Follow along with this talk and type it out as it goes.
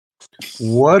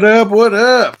What up? What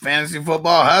up? Fantasy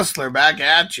Football Hustler back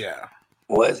at you.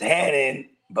 What's happening?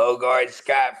 Bogart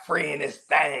Scott free in this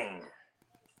thing.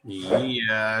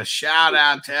 Yeah. Shout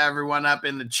out to everyone up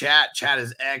in the chat. Chat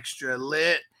is extra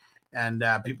lit. And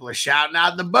people are shouting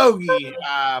out the bogey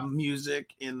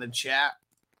music in the chat.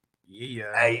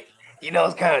 Yeah. Hey, you know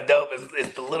it's kind of dope.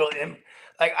 It's the little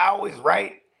like I always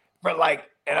write, but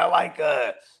I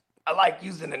like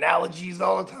using analogies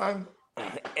all the time.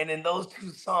 And in those two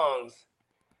songs,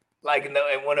 like in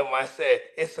one of them, I said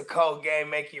it's a cold game,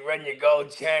 make you run your gold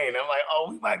chain. I'm like, oh,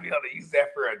 we might be able to use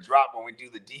that for a drop when we do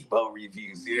the Debo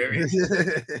reviews. You know what I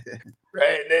mean?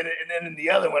 Right. And then in the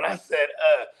other one, I said,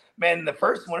 man, the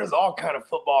first one is all kind of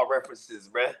football references,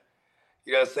 bruh.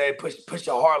 You know what I'm saying? Push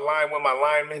a hard line with my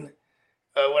lineman.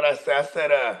 What I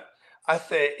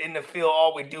said in the field,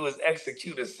 all we do is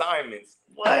execute assignments.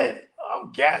 What?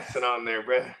 I'm gassing on there,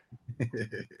 bruh.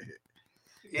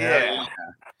 Yeah.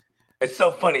 It's so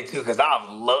funny too, because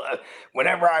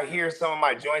whenever I hear some of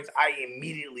my joints, I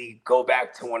immediately go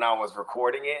back to when I was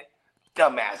recording it.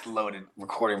 Dumbass loaded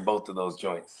recording both of those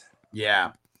joints.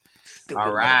 Yeah. Stupid.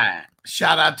 All right.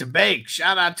 Shout out to Bake.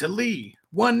 Shout out to Lee.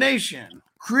 One Nation.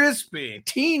 Crispy.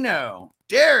 Tino.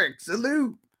 Derek.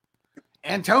 Salute.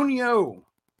 Antonio.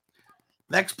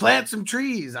 Let's plant some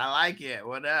trees. I like it.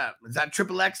 What up? Is that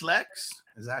Triple X Lex?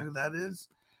 Is that who that is?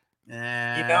 You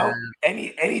know,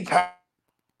 anytime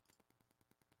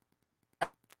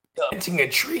planting a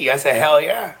tree, I said, hell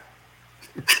yeah.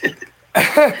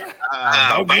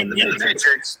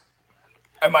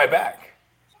 Am I back?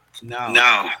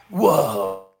 No.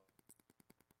 Whoa.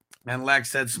 And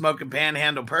Lex said, smoke and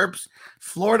panhandle perps.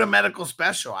 Florida medical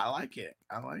special. I like it.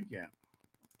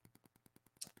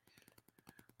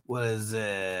 What is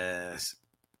this?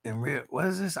 What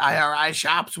is this? IRI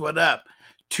shops. What up?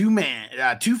 Two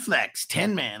flex,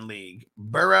 10-man league.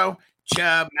 Burrow,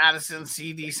 Chubb, Madison,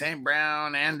 CD, St.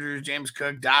 Brown, Andrews, James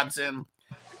Cook, Dodson,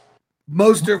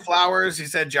 Mostert, Flowers. He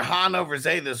said Jahan over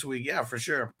Zay this week. Yeah, for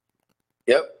sure.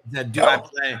 Yep. Do I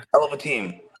play? Hell of a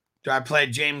team. Do I play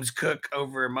James Cook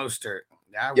over Mostert?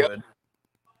 Yeah, I would.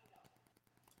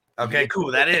 Okay,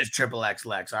 cool. That is Triple X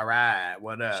Lex. All right.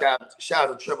 What up? Shout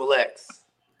out to Triple X.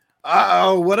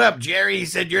 What up, Jerry? He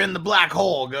said you're in the black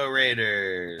hole. Go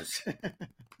Raiders.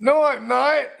 No, I'm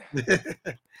not.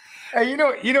 Hey, you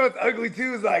know what's ugly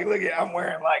too is like, look at, I'm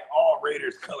wearing like all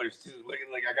Raiders colors too. Look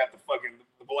at, like I got the fucking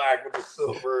black with the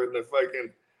silver and the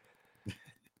fucking.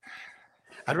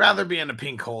 I'd rather be in a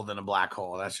pink hole than a black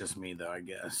hole. That's just me, though, I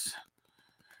guess.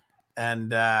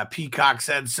 And Peacock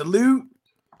said, salute.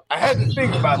 I had to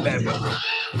think about that, but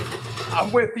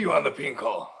I'm with you on the pink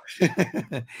hole.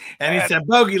 And he said,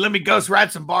 Bogey, let me ghost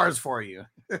write some bars for you.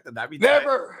 That'd be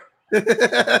never.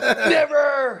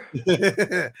 Never.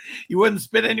 You wouldn't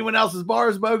spit anyone else's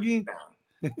bars, Bogey?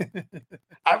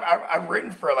 I've written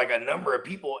for like a number of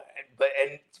people,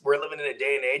 and we're living in a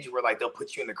day and age where like they'll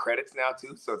put you in the credits now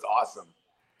too, so it's awesome.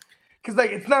 Because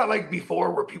like it's not like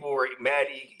before where people were mad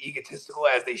egotistical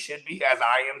as they should be, as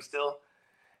I am still.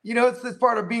 You know, it's this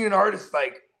part of being an artist.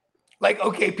 Like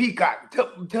okay, Peacock,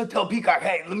 tell Peacock,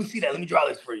 hey, let me see that, let me draw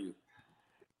this for you.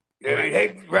 You know what I mean?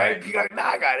 Hey, right? Peacock, nah,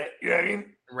 I got it. You know what I mean?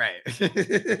 Right. You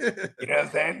know what I'm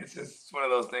saying? It's just one of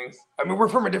those things. I mean, we're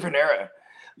from a different era.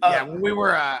 Yeah, when we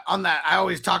were on that, I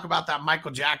always talk about that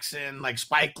Michael Jackson, like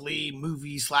Spike Lee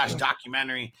movie /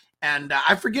 documentary. And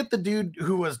I forget the dude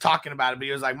who was talking about it, but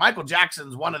he was like, Michael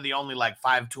Jackson's one of the only like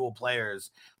 5-tool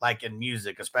players like in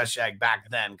music, especially like back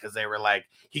then, because they were like,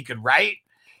 he could write,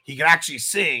 he could actually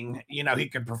sing, you know, he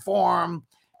could perform.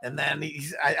 And then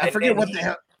I forget what the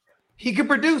hell. He could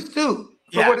produce too,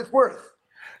 for what it's worth.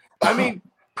 I mean,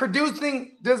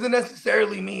 producing doesn't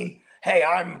necessarily mean, hey,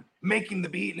 I'm making the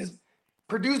beat. And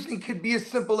producing could be as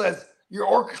simple as you're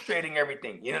orchestrating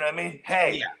everything. You know what I mean?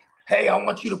 Hey, I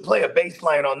want you to play a bass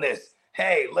line on this.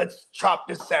 Hey, let's chop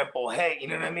this sample. Hey, you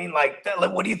know what I mean? Like,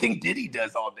 what do you think Diddy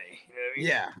does all day? You know what I mean?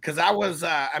 Yeah, because that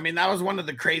was one of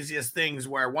the craziest things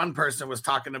where one person was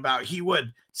talking about he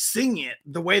would sing it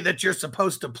the way that you're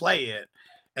supposed to play it.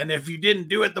 And if you didn't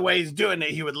do it the way he's doing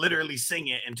it, he would literally sing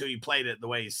it until you played it the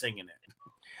way he's singing it.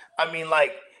 I mean,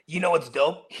 like, you know what's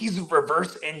dope? He's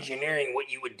reverse engineering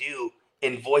what you would do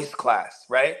in voice class,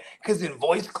 right? Because in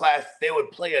voice class, they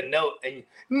would play a note and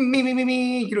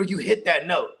me, you know, you hit that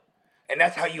note. And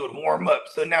that's how you would warm up.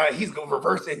 So now he's going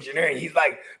reverse engineering. He's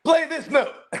like, play this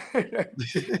note. And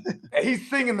he's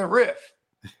singing the riff.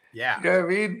 Yeah. You know what I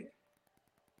mean?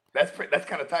 That's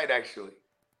kind of tight, actually.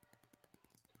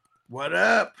 What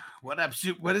up? What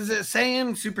is it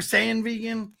saying? Super Saiyan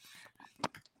vegan?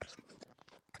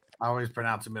 I always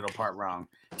pronounce the middle part wrong.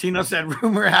 Tino said,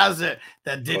 rumor has it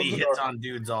that Diddy hits on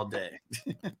dudes all day.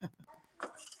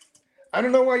 I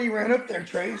don't know why you ran up there,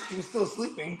 Trey. She was still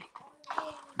sleeping.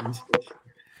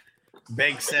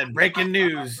 Bank said, breaking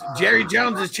news. Jerry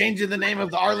Jones is changing the name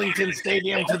of the Arlington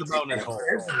Stadium to the Bonus Hole.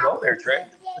 Go there, Trey.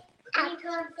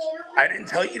 I didn't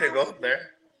tell you to go up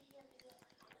there.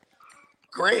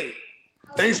 Great.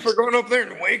 Thanks for going up there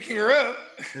and waking her up.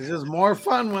 It's just more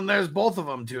fun when there's both of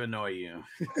them to annoy you.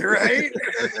 Right?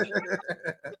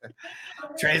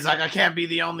 Trey's like, I can't be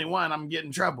the only one. I'm getting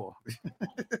in trouble.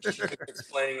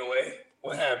 Explaining away.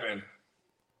 What happened?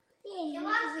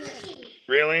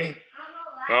 Really?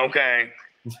 Okay.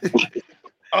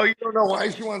 Oh, you don't know why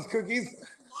she wants cookies?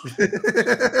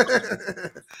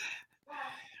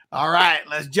 All right,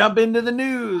 let's jump into the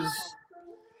news.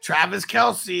 Travis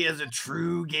Kelce is a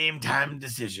true game time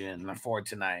decision for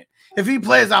tonight. If he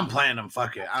plays, I'm playing him.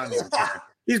 Fuck it. I don't even care.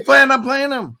 He's playing, I'm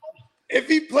playing him. If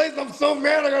he plays, I'm so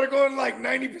mad I got to go in like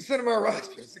 90% of my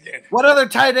rosters again. What other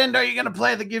tight end are you going to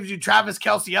play that gives you Travis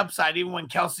Kelce upside even when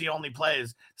Kelce only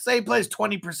plays? Say he plays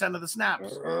 20% of the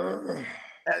snaps.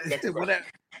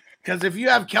 Because if you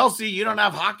have Kelce, you don't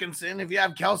have Hawkinson. If you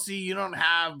have Kelce, you don't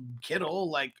have Kittle.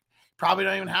 Like, probably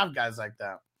don't even have guys like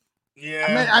that.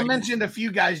 Yeah. I mentioned a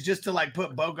few guys just to like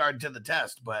put Bogard to the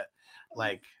test, but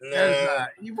like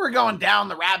we're going down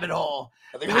the rabbit hole.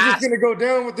 I think we're just going to go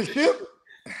down with the ship.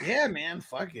 Yeah, man.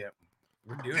 Fuck it.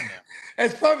 We're doing that.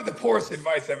 That's probably the poorest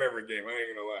advice I've ever gave. I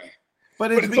ain't going to lie.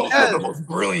 But it's also the most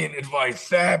brilliant advice.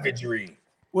 Savagery.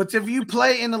 What's if you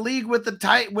play in a league with the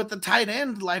tight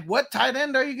end? Like, what tight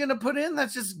end are you gonna put in?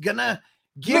 That's just gonna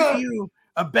give you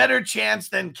a better chance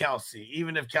than Kelce,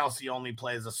 even if Kelce only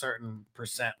plays a certain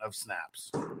percent of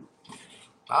snaps.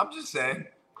 I'm just saying.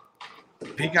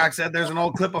 Peacock said there's an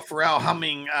old clip of Pharrell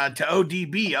humming to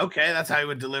ODB. Okay, that's how he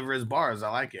would deliver his bars.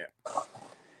 I like it.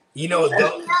 You know,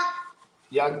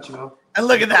 yeah, I get you know. And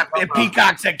look at that.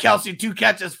 Peacock said Kelce 2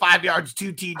 catches, 5 yards,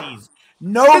 2 TDs.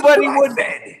 Nobody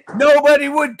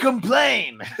would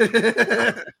complain.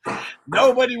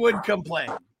 Nobody would complain.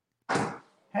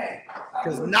 Hey,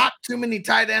 because not too many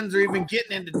tight ends are even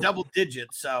getting into double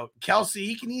digits. So Kelce,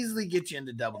 he can easily get you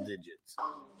into double digits.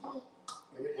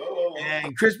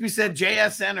 And Crispy said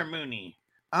JSN or Mooney.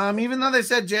 Even though they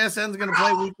said JSN's going to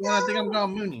play week 1, I think I'm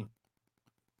going Mooney.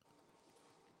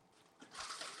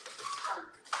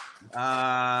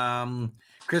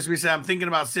 Crispy said, I'm thinking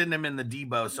about sitting him in the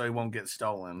Debo so he won't get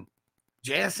stolen.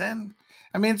 JSN?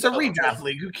 I mean, it's a redraft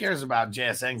league. Who cares about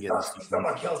JSN getting stolen?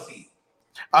 About Kelce.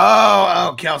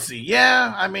 Oh, Kelce.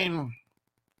 Yeah, I mean,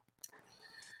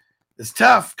 it's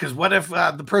tough because what if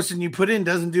the person you put in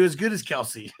doesn't do as good as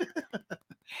Kelce?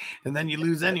 And then you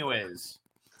lose anyways.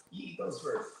 He goes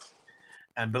first.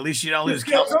 And but at least you don't lose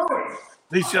Kelce.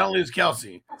 At least you don't lose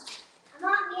Kelce.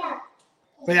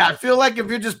 But yeah, I feel like if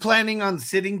you're just planning on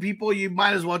sitting people, you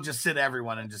might as well just sit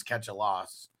everyone and just catch a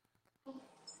loss.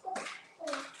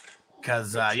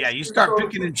 Because, you start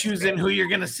picking and choosing who you're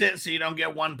going to sit so you don't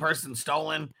get one person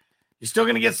stolen. You're still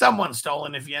going to get someone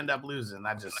stolen if you end up losing.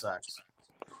 That just sucks.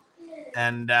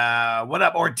 And what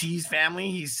up, Ortiz family?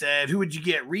 He said, who would you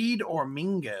get, Reed or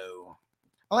Mingo?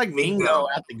 I like Mingo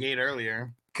at the gate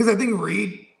earlier. Because I think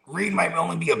Reed might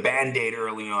only be a Band-Aid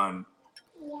early on.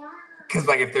 Because,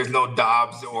 like, if there's no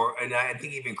Dobbs and I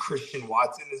think even Christian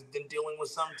Watson has been dealing with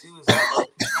some, too. Is that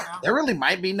there really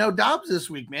might be no Dobbs this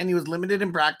week, man. He was limited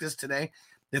in practice today.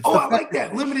 I like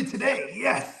that. Limited today.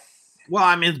 Yes. Well,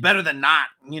 I mean, it's better than not,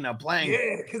 playing.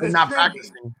 Yeah, because not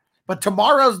practicing. But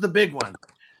tomorrow's the big one.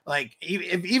 Like,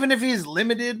 even if he's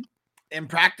limited in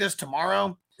practice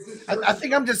tomorrow, I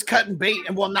think I'm just cutting bait.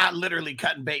 And, well, not literally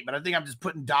cutting bait, but I think I'm just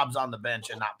putting Dobbs on the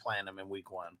bench and not playing him in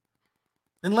week 1.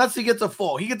 Unless he gets a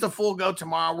full go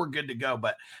tomorrow, we're good to go.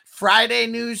 But Friday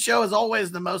news show is always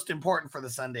the most important for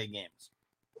the Sunday games.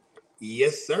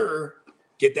 Yes, sir.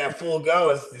 Get that full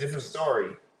go. It's a different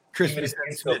story. Christmas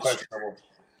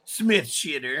Smith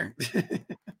shitter.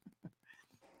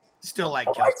 Still like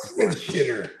Smith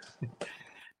shitter.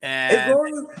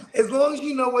 And as long as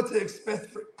you know what to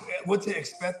expect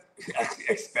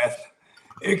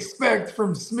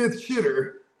from Smith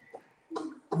shitter.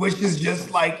 Which is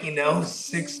just like,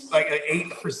 6, like an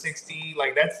 8 for 60.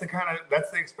 Like that's the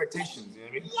expectations. You know what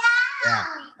I mean? Yeah.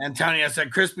 Antonio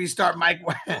said, Crispy start Mike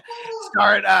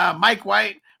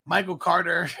White, Michael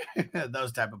Carter,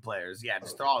 those type of players. Yeah,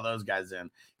 just throw all those guys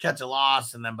in. Catch a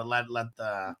loss, and then let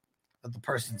the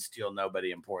person steal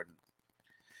nobody important.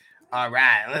 All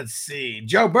right, let's see.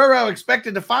 Joe Burrow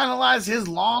expected to finalize his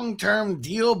long-term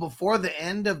deal before the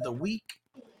end of the week.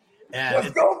 And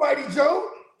let's go, Mighty Joe.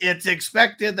 It's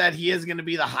expected that he is going to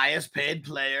be the highest paid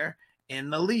player in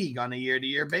the league on a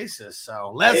year-to-year basis.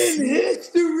 So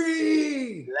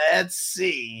history. Let's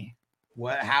see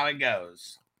how it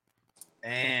goes.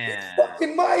 And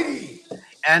fucking mighty.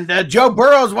 And Joe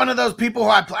Burrow is one of those people who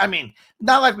I mean,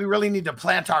 not like we really need to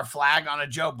plant our flag on a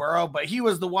Joe Burrow, but he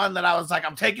was the one that I was like,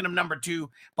 I'm taking him number 2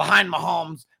 behind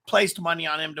Mahomes, placed money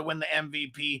on him to win the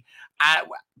MVP.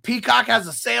 Peacock has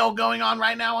a sale going on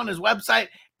right now on his website.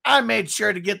 I made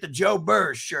sure to get the Joe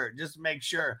Burrow shirt, just to make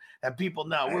sure that people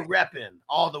know we're repping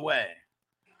all the way.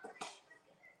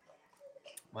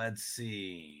 Let's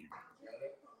see.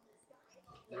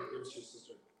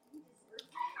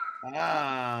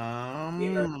 Let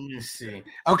me see.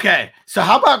 Okay, so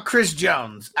how about Chris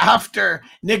Jones? After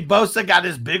Nick Bosa got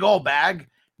his big old bag,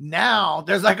 now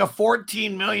there's like a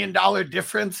 $14 million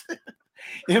difference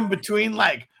in between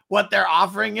like what they're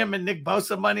offering him and Nick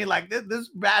Bosa money. Like this is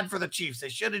bad for the Chiefs. They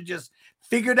should have just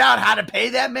figured out how to pay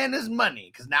that man his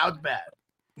money because now it's bad.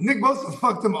 Nick Bosa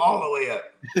fucked him all the way up.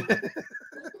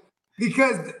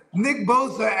 Because Nick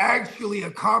Bosa actually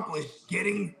accomplished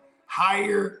getting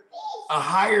a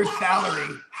higher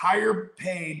salary, higher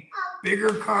paid,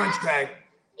 bigger contract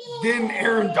than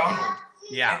Aaron Donald.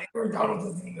 Yeah. And Aaron Donald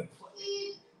doesn't even play.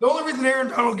 The only reason Aaron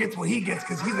Donald gets what he gets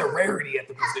because he's a rarity at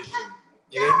the position.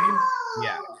 You know what I mean?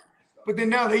 Yeah. But then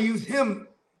now they use him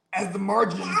as the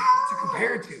margin to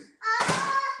compare to.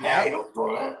 Yeah. Hey, don't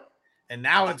throw that. And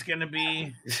now it's going to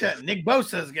be Nick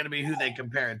Bosa is going to be who they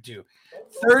compare it to.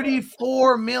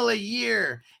 $34 million a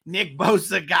year Nick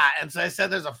Bosa got. And so I said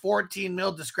there's a $14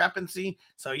 million discrepancy.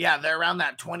 So yeah, they're around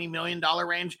that $20 million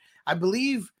range. I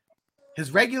believe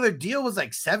his regular deal was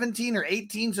like 17 or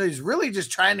 18. So he's really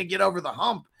just trying to get over the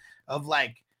hump of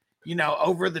like, you know,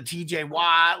 over the TJ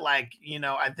Watt, like, you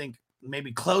know, I think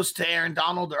maybe close to Aaron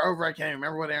Donald or over. I can't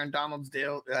remember what Aaron Donald's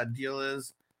deal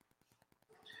is.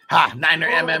 Niner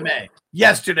MMA.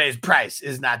 Yesterday's price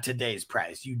is not today's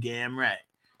price. You damn right.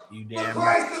 You damn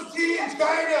right. The price of tea in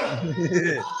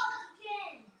China.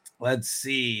 Let's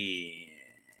see.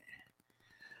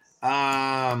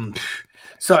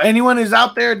 So anyone who's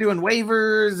out there doing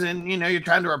waivers and, you know, you're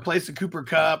trying to replace a Cooper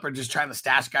Kupp or just trying to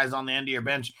stash guys on the end of your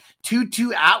bench,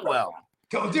 Tutu Atwell.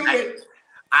 Don't do it.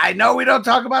 I know we don't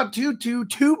talk about Tutu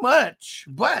too much,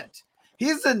 but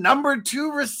he's the number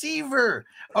 2 receiver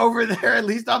over there, at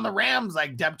least on the Rams,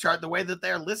 like depth chart, the way that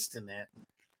they're listing it.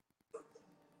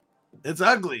 It's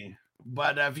ugly.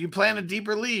 But if you play in a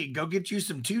deeper league, go get you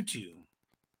some Tutu.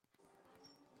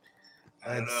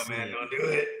 I don't know, man. Don't do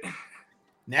it.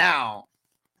 Now,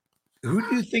 who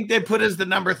do you think they put as the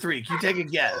number 3? Can you take a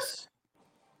guess?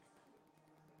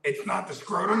 It's not the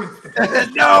scrotum.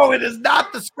 It's No, it is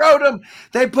not the scrotum.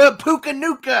 They put Puka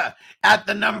Nuka at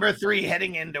the number 3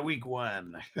 heading into week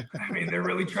 1. I mean, they're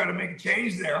really trying to make a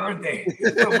change there, aren't they?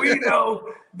 So we know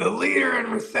the leader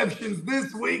in receptions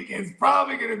this week is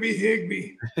probably going to be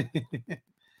Higbee.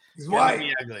 He's white.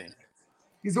 Be ugly.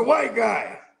 He's a white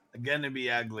guy. Gonna be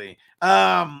ugly.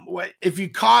 What if you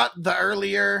caught the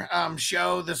earlier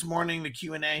show this morning, the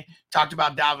Q&A talked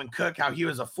about Dalvin Cook, how he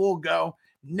was a full go.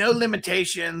 No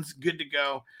limitations, good to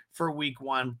go for week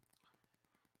 1.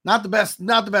 Not the best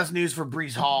news for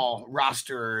Breece Hall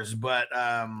rosterers, but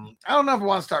I don't know if I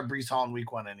want to start Breece Hall in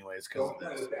week 1 anyways.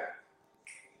 Because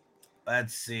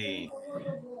let's see.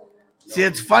 See,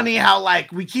 it's funny how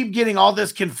like we keep getting all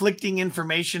this conflicting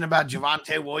information about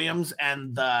Javonte Williams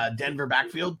and the Denver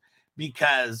backfield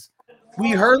because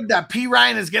we heard that P.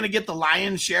 Ryan is going to get the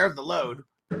lion's share of the load,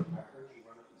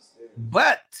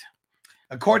 but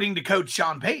according to Coach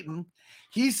Sean Payton,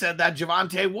 he said that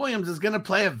Javonte Williams is going to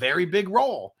play a very big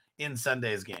role in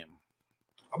Sunday's game.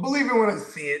 I believe it when I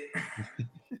see it.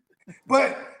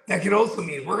 But that could also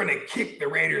mean we're going to kick the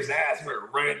Raiders' ass. We're going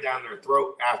to run it down their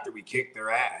throat after we kick their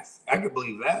ass. I could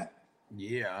believe that.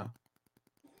 Yeah.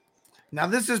 Now,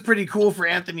 this is pretty cool for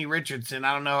Anthony Richardson.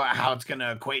 I don't know how it's going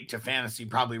to equate to fantasy.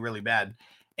 Probably really bad.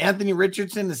 Anthony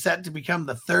Richardson is set to become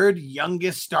the 3rd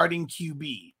youngest starting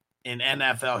QB in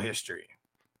NFL history.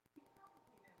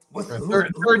 What's the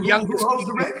third youngest? Who holds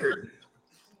the record?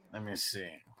 Let me see.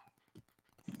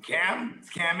 Cam? Is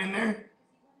Cam in there?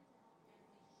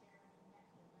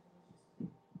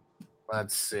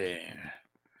 Let's see.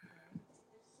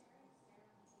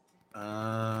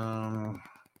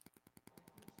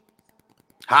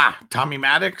 Tommy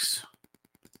Maddox.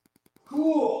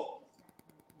 Cool.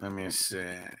 Let me see.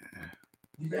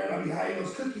 You better not be hiding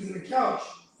those cookies in the couch.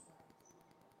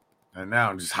 I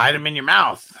know. Just hide them in your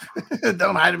mouth.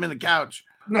 Don't hide them in the couch.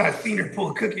 I'm not seen her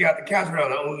pull a cookie out the couch.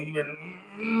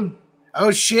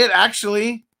 Oh, shit.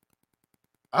 Actually.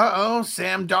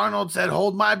 Sam Darnold said,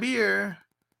 hold my beer.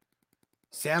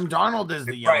 Sam Darnold is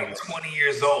the youngest. 20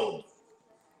 years old.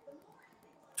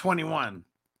 21.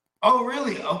 Oh,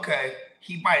 really? Okay.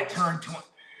 He might have turned 20.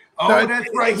 Oh, no, that's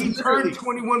right. He turned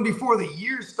 21 before the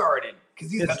year started.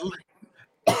 Because he's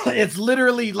it's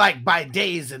literally like by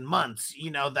days and months,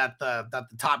 that the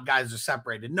top guys are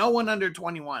separated. No one under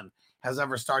 21 has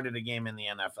ever started a game in the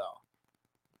NFL.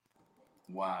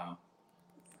 Wow.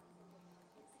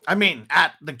 I mean,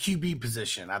 at the QB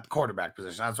position, at the quarterback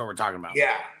position. That's what we're talking about.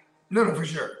 Yeah. No, for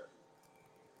sure.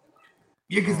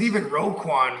 Yeah, because even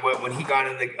Roquan, when he got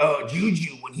in the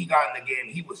Juju, when he got in the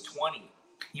game, he was 20.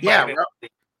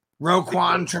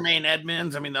 Roquan, Tremaine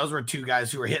Edmonds. I mean, those were two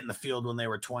guys who were hitting the field when they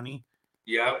were 20.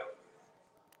 Yep.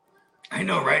 I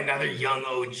know, right? Now they're young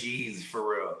OGs for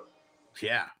real.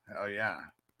 Yeah. Oh, yeah.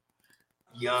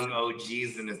 Young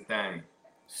OGs in this thing.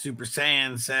 Super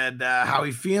Saiyan said, how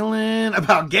he feeling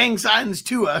about gang signs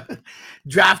Tua?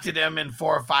 Drafted him in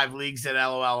 4 or 5 leagues. Said,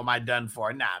 LOL, am I done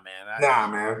for? Nah,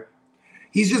 man.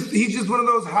 He's just one of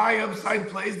those high upside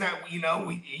plays that,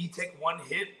 he take one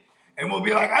hit and we'll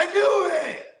be like, I knew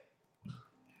it.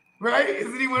 Right?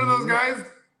 Isn't he one of those guys?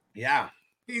 Yeah.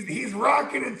 He's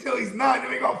rocking until he's not. And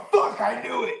we go, fuck, I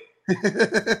knew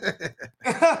it.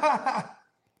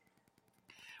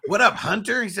 What up,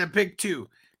 Hunter? He said pick 2.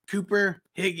 Cooper,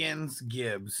 Higgins,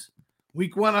 Gibbs.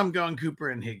 Week 1, I'm going Cooper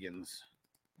and Higgins.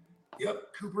 Yep,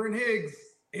 Cooper and Higgs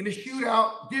in a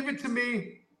shootout. Give it to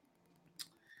me.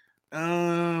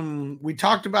 We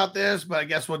talked about this, but I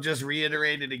guess we'll just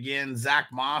reiterate it again. Zach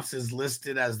Moss is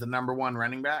listed as the number 1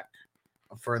 running back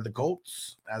for the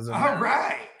Colts. All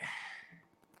right.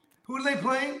 Who are they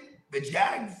playing? The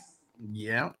Jags?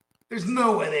 Yeah. There's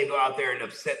no way they go out there and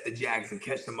upset the Jags and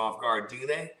catch them off guard, do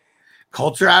they?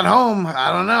 Colts are at home.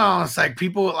 I don't know. It's like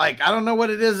people I don't know what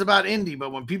it is about Indy,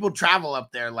 but when people travel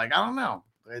up there, I don't know.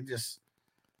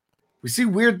 We see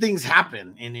weird things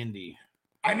happen in Indy.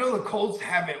 I know the Colts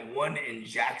haven't won in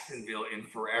Jacksonville in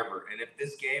forever. And if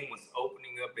this game was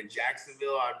opening up in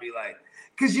Jacksonville, I'd be like,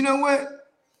 because you know what?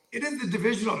 It is a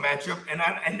divisional matchup, and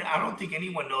I don't think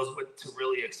anyone knows what to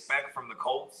really expect from the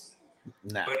Colts.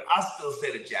 No. But I still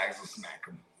say the Jags will smack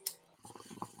them.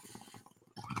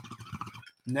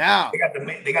 Now they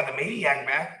got the Maniac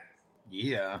back.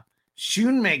 Yeah.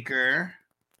 Schoonmaker.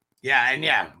 Yeah,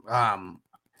 and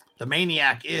the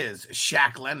Maniac is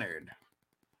Shaq Leonard.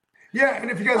 Yeah,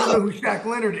 and if you guys don't know who Shaq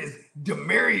Leonard is,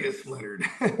 Demarius Leonard.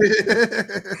 This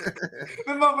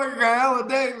motherfucker got hella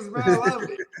Davis, man. I love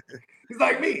it. He's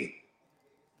like me.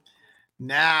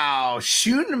 Now,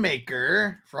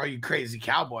 Schoonmaker, for all you crazy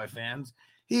Cowboy fans,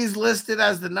 he's listed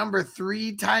as the number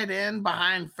 3 tight end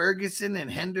behind Ferguson and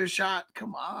Hendershot.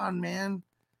 Come on, man.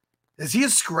 Is he a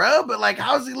scrub? But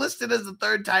how is he listed as the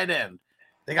 3rd tight end?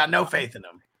 They got no faith in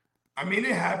him. I mean,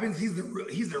 it happens. He's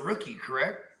a rookie,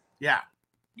 correct? Yeah.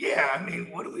 Yeah, I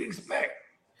mean, what do we expect?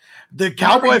 The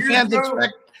Cowboy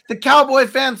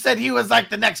fans said he was like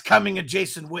the next coming of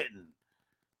Jason Witten.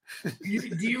 Do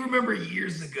you remember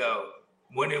years ago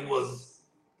when it was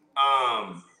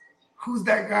who's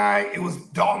that guy? It was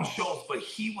Dalton Schultz, but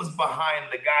he was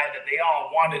behind the guy that they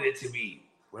all wanted it to be.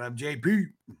 What up,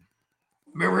 JP?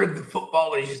 Remember the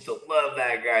footballers used to love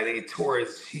that guy. He tore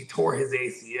his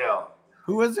ACL.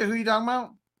 Who was it? Who you talking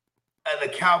about? The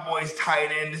Cowboys tight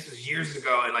end. This was years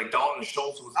ago, and Dalton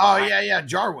Schultz was. Oh yeah,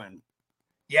 Jarwin.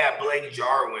 Yeah, Blake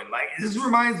Jarwin. This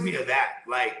reminds me of that.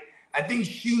 I think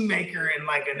Shoemaker in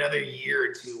another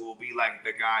year or two will be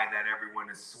the guy that everyone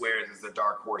swears is the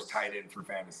dark horse tight end for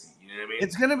fantasy. You know what I mean?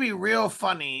 It's gonna be real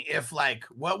funny if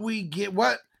what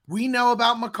we know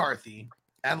about McCarthy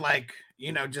and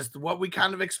just what we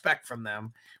kind of expect from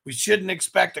them. We shouldn't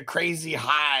expect a crazy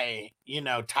high,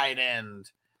 tight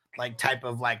end type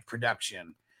of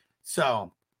production.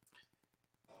 So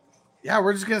yeah,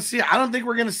 we're just gonna see it. I don't think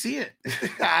we're gonna see it.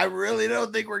 I really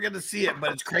don't think we're gonna see it,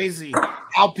 but it's crazy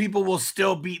how people will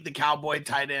still beat the Cowboy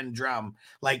tight end drum.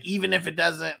 Even if it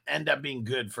doesn't end up being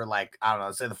good for I don't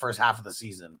know, say the first half of the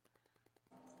season.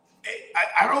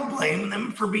 I don't blame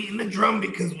them for beating the drum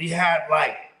because we had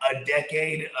a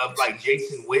decade of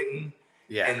Jason Witten.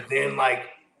 Yeah. And then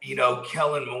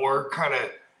Kellen Moore kind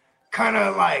of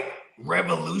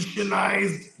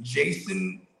revolutionized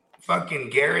Jason fucking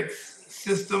Garrett's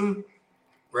system,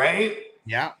 right?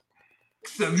 Yeah.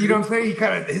 So you know what I'm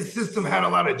saying? His system had a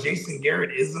lot of Jason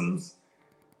Garrett isms,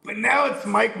 but now it's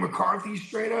Mike McCarthy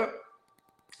straight up.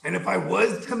 And if I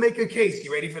was to make a case,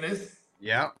 you ready for this?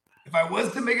 Yeah. If I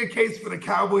was to make a case for the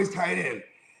Cowboys tight end,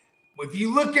 if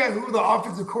you look at who the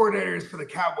offensive coordinator is for the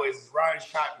Cowboys, is Ryan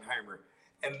Schottenheimer,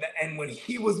 and when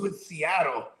he was with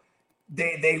Seattle,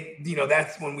 they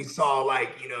that's when we saw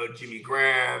Jimmy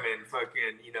Graham and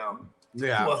fucking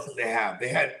yeah. Who else did they have? They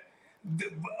had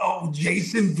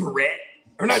Jason Verrett,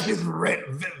 or not Jason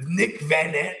Verrett, Nick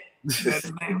Vanette. That's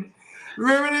his name.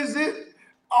 Remember this shit?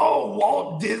 Oh,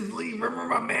 Walt Disley. Remember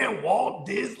my man Walt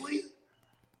Disley?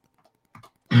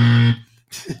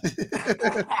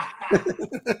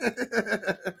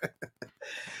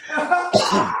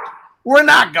 We're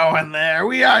not going there.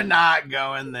 We are not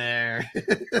going there.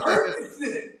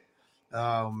 Ferguson.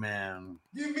 Oh, man.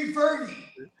 Give me Fergie.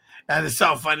 That is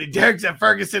so funny. Derek said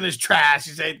Ferguson is trash.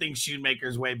 He said he thinks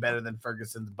Shoemaker's way better than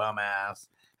Ferguson's bum ass.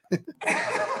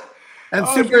 And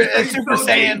Super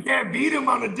Saiyan can't beat him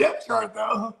on the depth chart,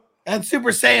 though. And Super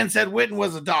Saiyan said Witten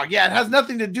was a dog. Yeah, it has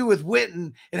nothing to do with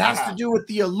Witten. It has to do with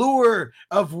the allure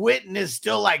of Witten is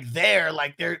still like there,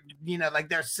 like their, like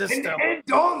their system. And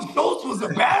Don Schultz was a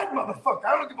bad motherfucker.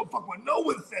 I don't give a fuck what no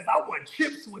one says. I want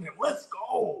chips with him. Let's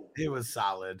go. It was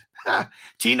solid.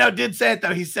 Tino did say it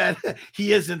though. He said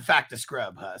he is in fact a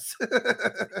scrub, Huss.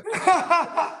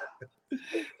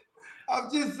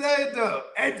 I'm just saying though.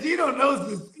 And Tino knows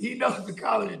this. He knows the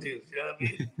college dudes. You know what I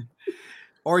mean?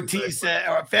 Ortiz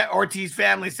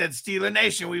family said, Steeler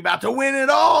Nation, we about to win it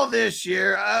all this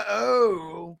year.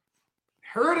 Uh-oh.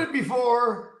 Heard it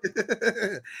before.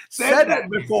 Said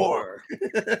it before.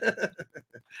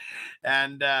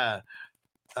 And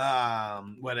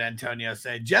what did Antonio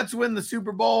say? Jets win the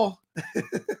Super Bowl.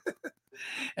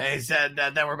 And he said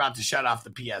that we're about to shut off the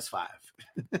PS5.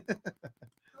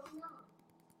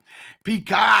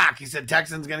 Peacock, he said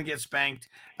Texans gonna get spanked.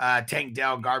 Tank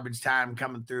Dell, garbage time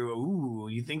coming through. Ooh,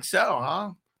 you think so,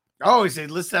 huh? Oh, he said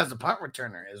listed as a punt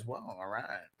returner as well. All right.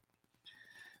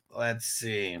 Let's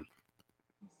see.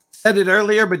 Said it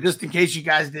earlier, but just in case you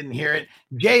guys didn't hear it,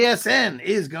 JSN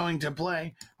is going to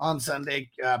play on Sunday,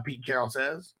 Pete Carroll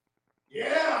says.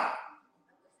 Yeah.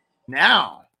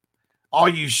 Now, all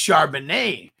you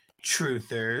Charbonnet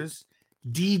truthers,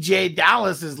 DJ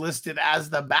Dallas is listed as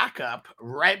the backup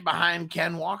right behind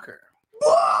Ken Walker.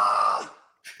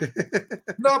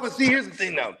 No, but see, here's the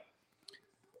thing, though.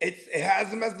 It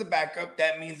has him as the backup.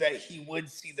 That means that he would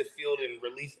see the field in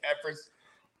relief efforts.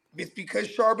 It's because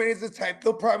Charbonnet is the type,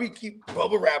 they'll probably keep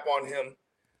bubble wrap on him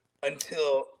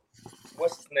until,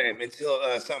 what's his name? Until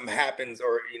something happens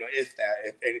or, if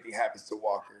anything happens to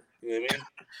Walker. You know what I mean?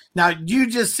 Now, you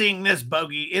just seeing this,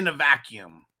 Bogey, in a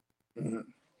vacuum. Mm-hmm.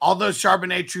 All those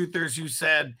Charbonnet truthers who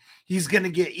said he's going to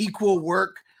get equal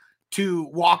work to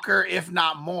Walker, if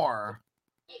not more.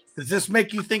 Does this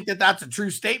make you think that that's a true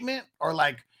statement or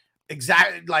like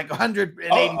exactly like 180?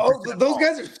 Those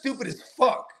guys are stupid as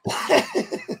fuck.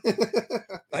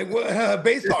 Like what?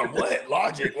 Based on what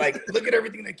logic? Like, look at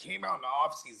everything that came out in the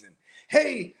offseason.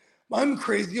 Hey, I'm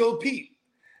Crazy Old Pete.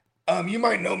 You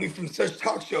might know me from such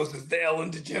talk shows as the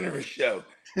Ellen DeGeneres Show.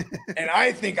 And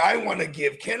I think I want to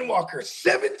give Ken Walker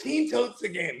 17 totes a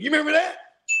game. You remember that?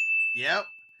 Yep.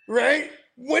 Right?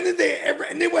 When did they ever?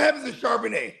 And then what happens to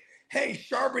Charbonnet? Hey,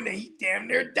 Charbonnet, he damn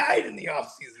near died in the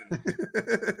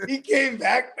offseason. He came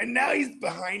back, and now he's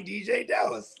behind DJ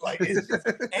Dallas. Like, it's just,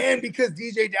 and because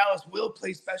DJ Dallas will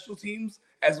play special teams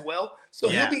as well, so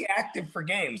he'll be active for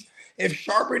games. If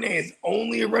Charbonnet is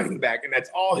only a running back, and that's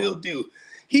all he'll do,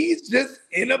 he's just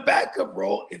in a backup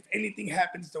role if anything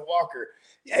happens to Walker.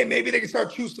 Hey, maybe they can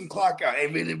start choosing some clock out. Hey,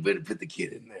 maybe they better put the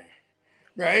kid in there,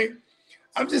 right?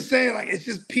 I'm just saying, like, it's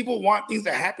just people want things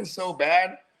to happen so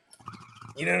bad.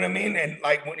 You know what I mean? And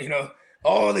like, when,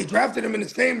 they drafted him in the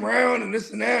same round and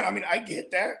this and that. I mean, I get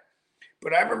that.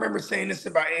 But I remember saying this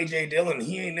about A.J. Dillon.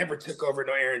 He ain't never took over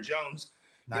no Aaron Jones.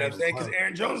 You know what I'm saying? Because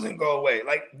Aaron Jones didn't go away.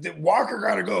 Like, Walker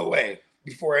got to go away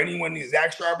before anyone, these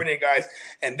Zach Charbonnet guys.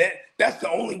 And that's the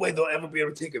only way they'll ever be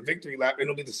able to take a victory lap. And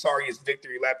it'll be the sorriest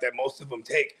victory lap that most of them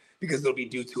take because they'll be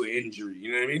due to an injury.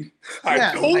 You know what I mean?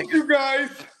 I told you guys.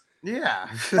 Yeah.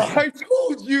 I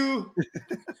told you.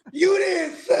 You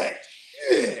didn't say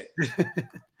shit.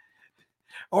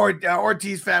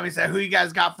 Ortiz family said, who you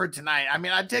guys got for tonight? I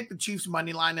mean, I'd take the Chiefs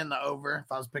money line in the over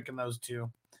if I was picking those two.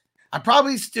 I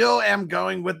probably still am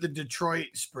going with the Detroit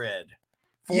spread.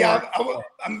 A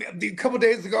couple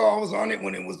days ago, I was on it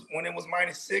when it was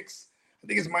 -6. I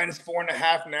think it's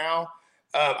 -4.5 now.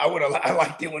 I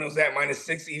liked it when it was at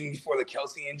 -6, even before the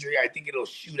Kelsey injury. I think it'll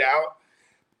shoot out.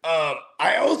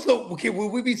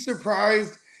 Would we be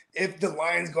surprised if the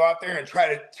Lions go out there and try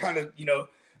to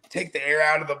take the air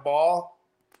out of the ball,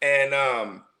 and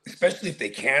especially if they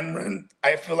can run?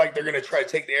 I feel like they're going to try to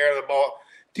take the air out of the ball,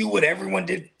 do what everyone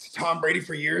did to Tom Brady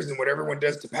for years and what everyone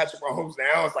does to Patrick Mahomes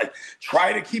now. It's like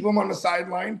try to keep him on the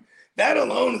sideline. That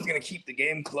alone is going to keep the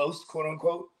game close, quote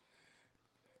unquote.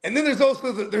 And then there's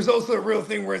also a real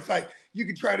thing where it's like you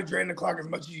can try to drain the clock as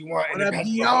much as you want, and then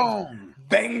Patrick Mahomes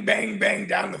bang, bang, bang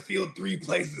down the field, 3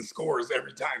 plays and scores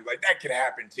every time. Like, that could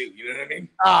happen too. You know what I mean?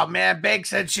 Oh, man. Bank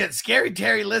said shit. Scary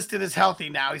Terry listed as healthy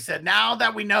now. He said, now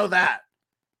that we know that,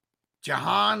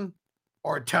 Jahan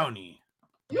or Tony?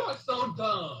 You're so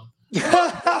dumb.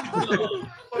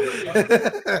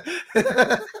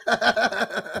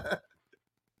 that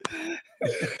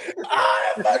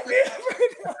fucked me up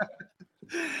right now.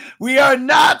 We are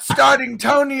not starting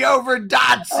Tony over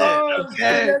Dotson. Oh,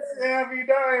 Okay. that's happy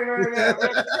dying right now.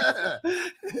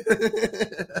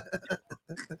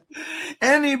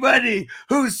 Anybody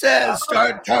who says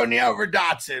start Tony over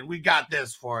Dotson, we got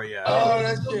this for you. Oh,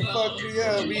 that shit fucked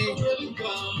me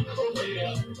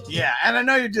up, Yeah, and I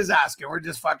know you're just asking. We're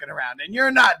just fucking around. And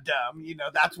you're not dumb. You know,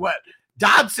 that's what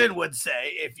Dotson would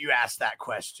say if you asked that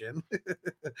question.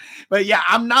 But yeah,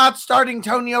 I'm not starting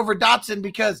Tony over Dotson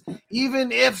because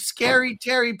even if Scary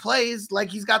Terry plays like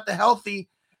he's got the healthy,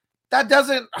 that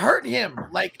doesn't hurt him.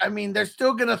 Like, I mean, they're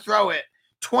still going to throw it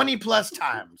 20 plus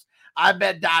times. I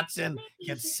bet Dotson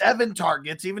gets 7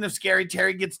 targets, even if Scary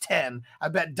Terry gets 10. I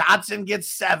bet Dotson gets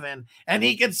 7, and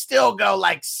he could still go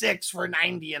like 6 for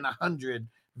 90 and 100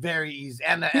 very easy.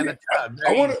 And a tug.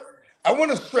 I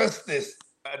want to stress this.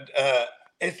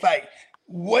 It's like,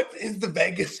 what is the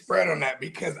Vegas spread on that?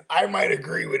 Because I might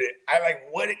agree with it. I like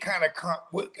what kind of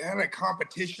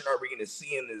competition are we going to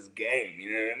see in this game?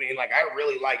 You know what I mean? Like, I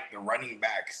really like the running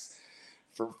backs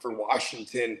for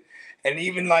Washington, and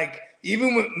even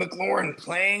with McLaurin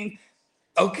playing,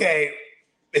 okay,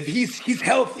 if he's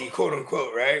healthy, quote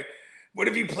unquote, right? What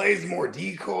if he plays more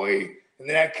decoy? And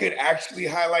then that could actually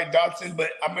highlight Dotson.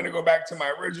 But I'm going to go back to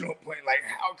my original point. Like,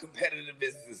 how competitive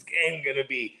is this game going to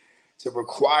be to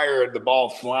require the ball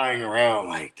flying around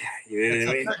like that? You know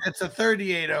what I mean? It's a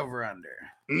 38 over under.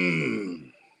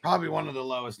 Probably one of the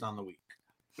lowest on the week.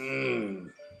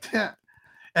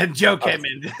 And Joe came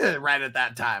in right at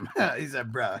that time. He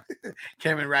said, bro,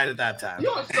 came in right at that time. You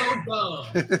are so dumb.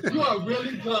 You are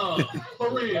really dumb.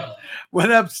 For real.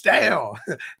 What up, Stale?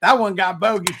 That one got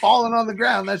bogey falling on the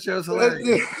ground. That show's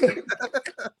hilarious.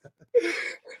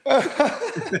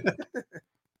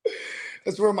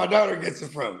 That's where my daughter gets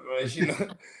it from. Right? You know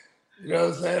what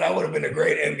I'm saying? I would have been a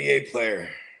great NBA player.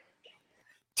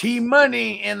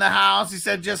 T-Money in the house. He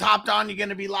said, just hopped on. You're going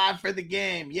to be live for the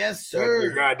game. Yes, sir.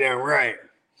 You're goddamn right.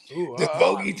 Ooh, Does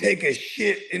Bogey take a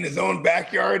shit in his own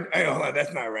backyard? Hold on,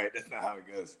 that's not right. That's not how it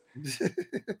goes.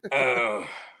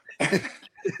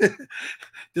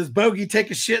 Does Bogey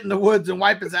take a shit in the woods and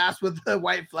wipe his ass with a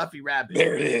white fluffy rabbit?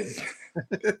 There it is.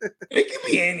 It could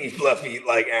be any fluffy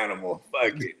like animal.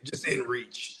 Fuck it. Just in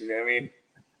reach. You know what I mean?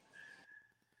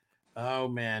 Oh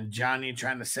man, Johnny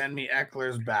trying to send me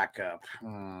Eckler's backup.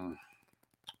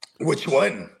 Which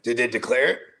one? Did they declare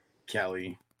it?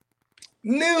 Kelly.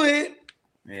 Knew it.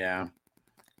 Yeah.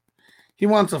 He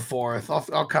wants a 4th.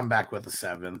 I'll come back with a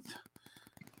 7th.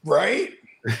 Right?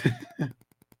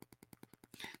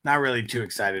 Not really too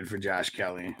excited for Josh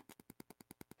Kelly.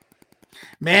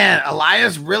 Man,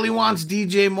 Elias really wants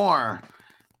DJ Moore,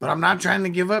 but I'm not trying to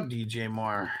give up DJ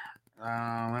Moore.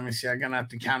 Let me see. I'm going to have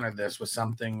to counter this with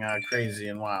something crazy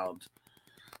and wild.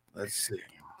 Let's see.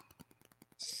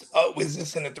 Oh, was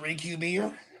this in a 3 QB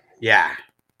year? Yeah.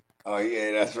 Oh,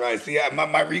 yeah, that's right. See,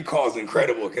 my recall is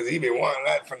incredible because he been wanting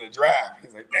that from the draft.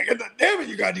 He's like, damn it,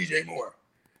 you got DJ Moore.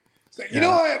 So, you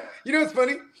know what's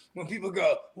funny? When people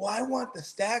go, well, I want the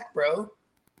stack, bro.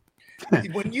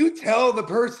 When you tell the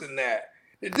person that,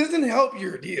 it doesn't help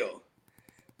your deal.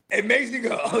 It makes you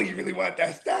go, oh, you really want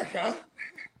that stack, huh?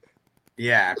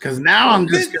 Yeah, because now I'm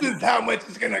just... This is how much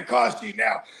it's going to cost you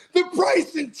now. The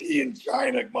price in tea in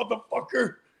China,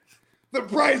 motherfucker. The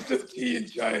price of tea in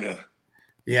China.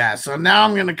 Yeah, so now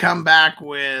I'm going to come back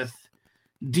with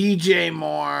DJ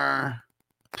Moore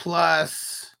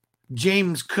plus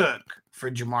James Cook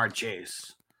for Jamar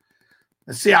Chase.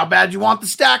 Let's see how bad you want the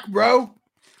stack, bro.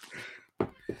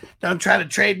 Don't try to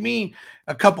trade me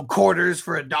a couple quarters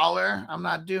for $1. I'm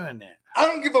not doing it. I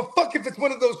don't give a fuck if it's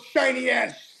one of those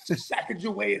shiny-ass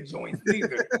Sacagawea joints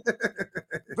either.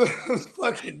 Those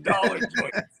fucking dollar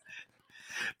joints.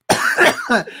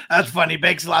 That's funny.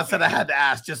 Bakesalot said I had to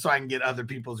ask just so I can get other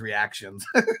people's reactions.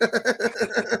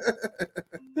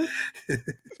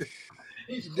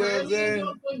 He's crashing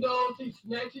your windows. He's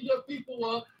snatching your people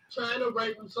up, trying to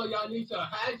rape them. So y'all need to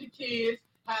hide your kids,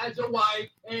 hide your wife,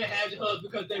 and hide your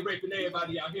husband because they raping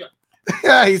everybody out here.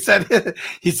 Yeah, he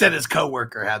said his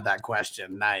coworker had that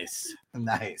question. Nice.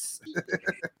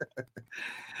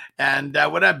 And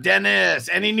what up, Dennis?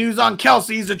 Any news on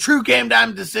Kelsey? He's a true game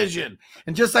time decision.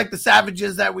 And just like the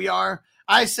savages that we are,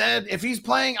 I said, if he's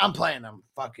playing, I'm playing him.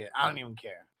 Fuck it. I don't even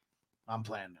care. I'm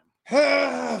playing him.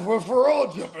 Well, if we're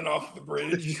all jumping off the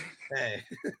bridge. Hey.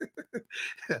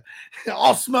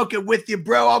 I'll smoke it with you,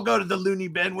 bro. I'll go to the loony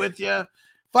bin with you.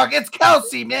 Fuck, it's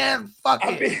Kelsey, man. Fuck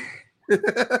it.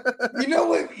 You know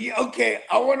what? Okay,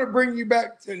 I want to bring you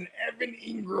back to Evan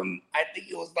Ingram. I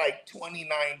think it was like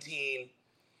 2019.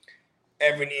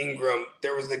 Evan Ingram,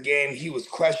 there was a game he was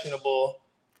questionable,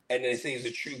 and they say he's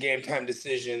a true game time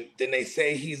decision. Then they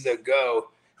say he's a go,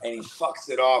 and he fucks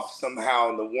it off somehow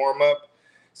in the warm up.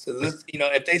 So this,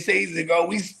 if they say he's a go,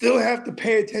 we still have to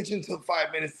pay attention till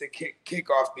 5 minutes to kick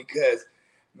off because,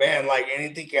 man, like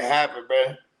anything can happen,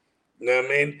 bro. You know what I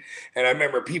mean? And I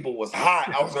remember people was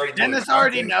hot. I was already. Dennis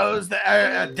already knows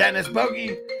that. Dennis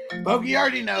Bogey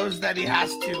already knows that he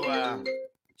has to.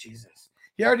 Jesus,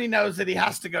 he already knows that he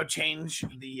has to go change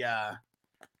the.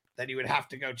 That he would have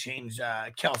to go change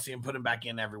Kelsey and put him back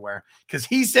in everywhere because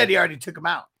he said he already took him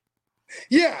out.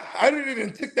 Yeah, I didn't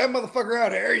even took that motherfucker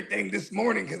out of everything this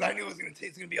morning because I knew it was gonna take.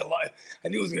 It's gonna be a lot. I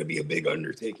knew it was gonna be a big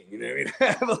undertaking. You know what I mean? I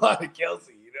have a lot of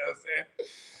Kelsey. You know what I'm saying?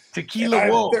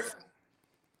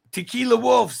 Tequila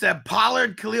Wolf said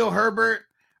Pollard, Khalil Herbert,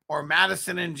 or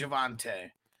Madison and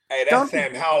Javonte. Hey, that's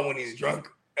Sam Howell when he's drunk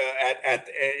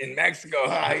in Mexico.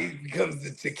 Huh? He becomes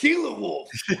the Tequila Wolf.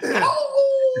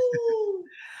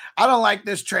 I don't like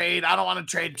this trade. I don't want to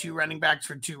trade 2 running backs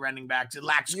for 2 running backs. It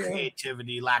lacks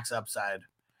creativity, lacks upside.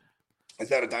 Is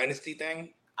that a dynasty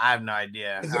thing? I have no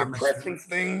idea. Is it a preference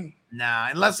thing? Nah,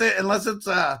 unless it's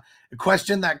a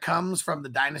question that comes from the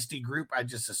dynasty group, I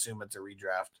just assume it's a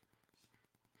redraft.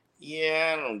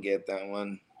 Yeah, I don't get that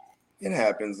one. It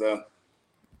happens though.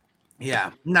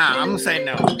 Yeah, nah, I'm gonna say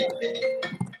no.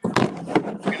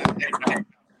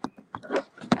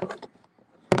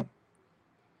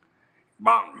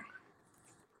 Bong.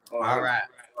 All right.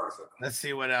 Let's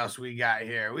see what else we got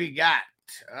here. We got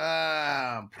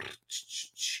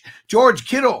George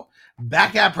Kittle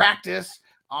back at practice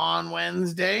on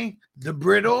Wednesday. The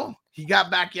Brittle, he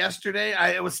got back yesterday.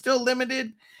 It was still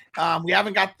limited. We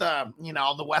haven't got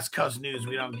all the West Coast news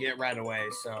we don't get right away.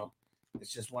 So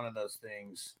it's just one of those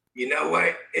things. You know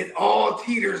what? It all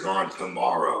teeters on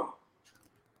tomorrow.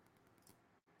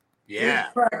 Yeah.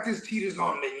 His practice teeters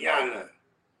on mañana.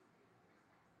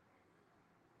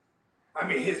 I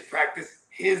mean, his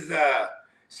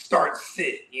start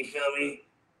sit. You feel me?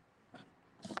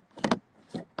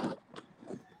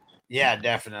 Yeah,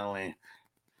 definitely.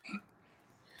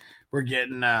 We're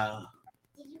getting Did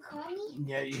you call me?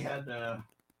 Yeah, you had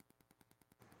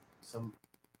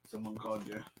someone called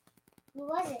you. Who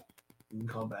was it? You can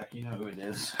call back. You know who it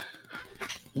is.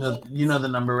 You know the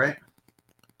number, right?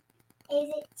 Is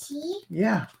it T?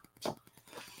 Yeah.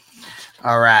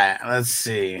 All right. Let's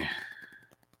see.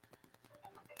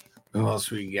 Who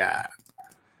else we got?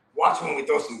 Watch when we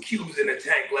throw some cubes in the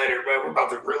tank later, bro. We're about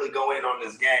to really go in on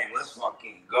this game. Let's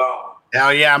fucking go.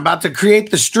 Hell yeah. I'm about to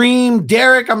create the stream.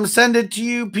 Derek, I'm going to send it to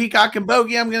you. Peacock and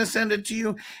Bogey, I'm going to send it to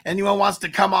you. Anyone wants to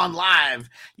come on live,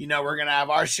 we're going to have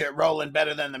our shit rolling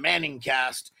better than the Manning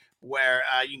cast, where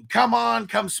you can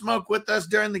come smoke with us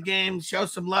during the game, show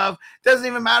some love. Doesn't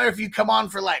even matter if you come on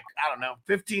for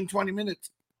 15, 20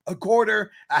 minutes, a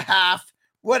quarter, a half,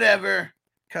 whatever.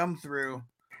 Come through.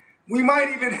 We might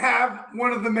even have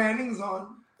one of the Mannings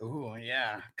on. Oh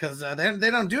yeah, because they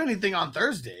don't do anything on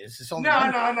Thursdays. It's only no.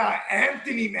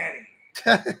 Anthony Manning,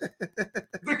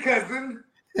 the cousin.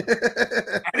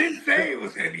 I didn't say it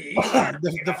was going to be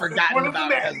the forgotten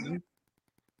about cousin.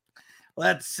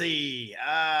 Let's see.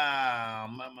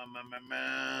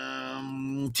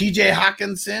 TJ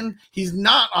Hawkinson, he's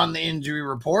not on the injury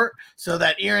report, so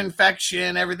that ear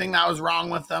infection, everything that was wrong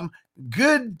with him,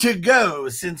 good to go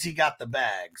since he got the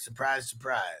bag. Surprise,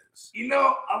 surprise. A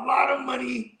lot of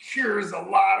money cures a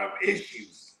lot of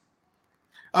issues.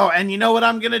 Oh, and you know what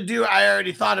I'm going to do? I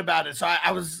already thought about it. So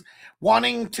I was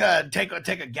wanting to take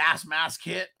a gas mask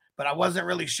hit, but I wasn't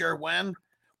really sure when.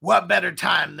 What better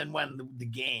time than when the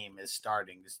game is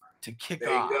starting to kick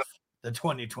off the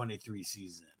 2023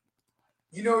 season?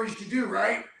 You know what you should do,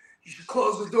 right? You should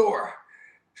close the door,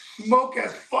 smoke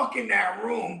as fuck in that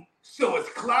room so it's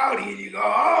cloudy, and you go,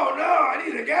 oh, no, I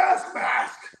need a gas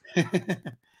mask.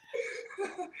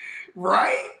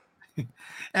 Right?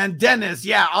 And Dennis,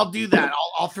 yeah, I'll do that.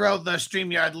 I'll throw the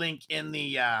StreamYard link in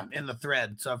the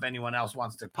thread, so if anyone else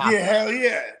wants to pop. Yeah,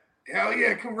 hell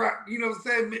yeah, come rock. You know what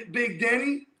I'm saying? Big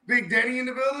Denny in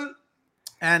the building,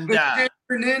 and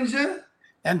Ninja.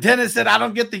 And Dennis said, I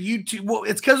don't get the YouTube. Well,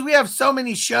 it's because we have so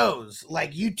many shows.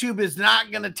 Like, YouTube is not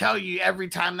going to tell you every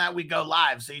time that we go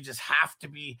live. So you just have to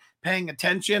be paying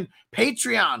attention.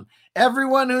 Patreon.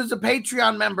 Everyone who's a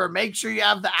Patreon member, make sure you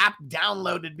have the app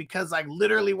downloaded, because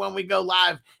literally when we go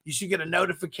live, you should get a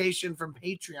notification from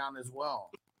Patreon as well.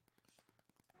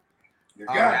 You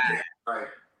got it. All right.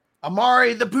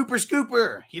 Amari, the pooper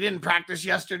scooper. He didn't practice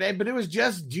yesterday, but it was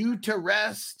just due to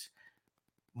rest.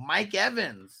 Mike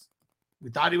Evans. We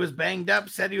thought he was banged up,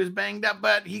 said he was banged up,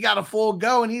 but he got a full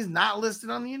go, and he's not listed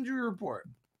on the injury report.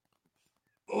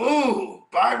 Ooh,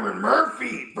 Byron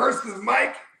Murphy versus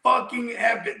Mike fucking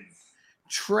Evans.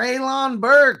 Traylon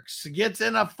Burks gets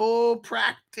in a full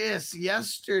practice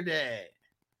yesterday.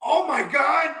 Oh my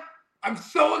God. I'm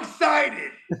so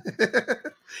excited.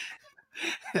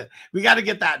 We got to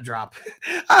get that drop.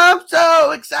 I'm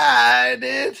so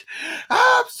excited.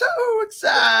 I'm so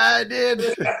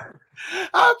excited.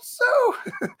 I'm so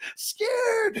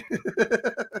scared.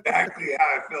 Exactly how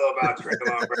I feel about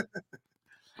Traylon Burks.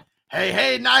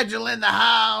 Hey, Nigel in the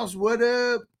house. What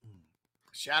up?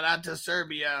 Shout out to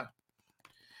Serbia.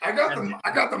 I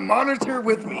got the monitor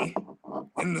with me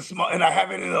in the small, and I have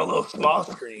it in a little small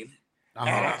screen. And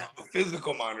I have a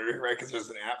physical monitor, right? Because there's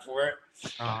an app for it.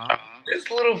 This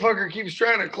little fucker keeps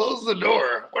trying to close the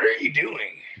door. What are you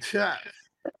doing?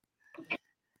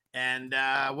 And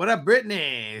what up,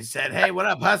 Brittany? Said, hey, what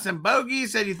up, Huss and Bogey?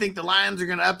 Said, you think the Lions are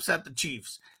going to upset the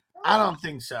Chiefs? I don't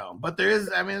think so. But there's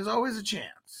always a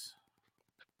chance.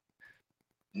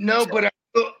 No, but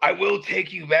I will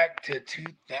take you back to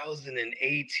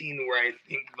 2018, where I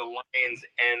think the Lions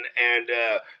and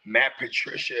Matt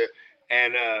Patricia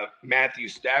and Matthew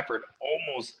Stafford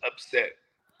almost upset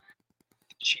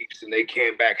the Chiefs, and they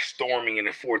came back storming in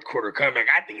the fourth quarter comeback.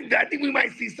 I think we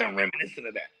might see something reminiscent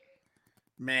of that.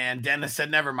 Man, Dennis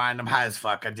said, never mind. I'm high as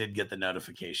fuck. I did get the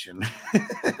notification. He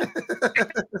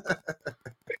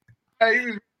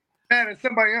was mad at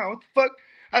somebody else. What the fuck?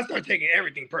 I start taking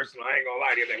everything personal. I ain't gonna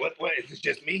lie to you. Like, what? Is this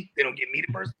just me? They don't give me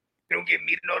the person. They don't give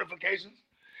me the notifications.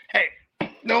 Hey,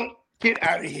 no, get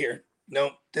out of here.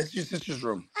 No, that's your sister's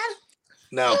room.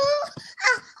 No.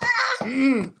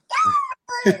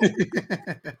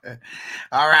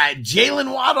 All right,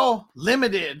 Jalen Waddle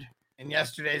limited in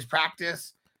yesterday's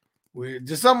practice.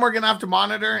 Just something we're gonna have to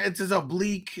monitor. It's his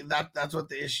oblique. That's what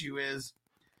the issue is.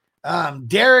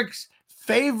 Derek's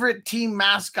favorite team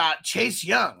mascot, Chase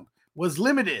Young, was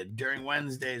limited during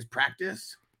Wednesday's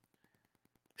practice.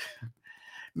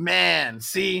 Man,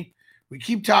 see, we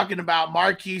keep talking about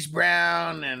Marquise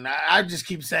Brown, and I just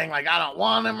keep saying, like, I don't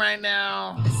want him right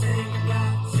now.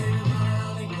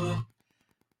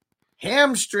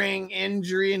 Hamstring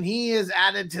injury, and he is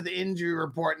added to the injury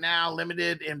report now,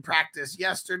 limited in practice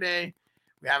yesterday.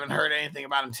 We haven't heard anything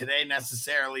about him today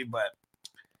necessarily, but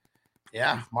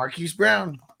yeah, Marquise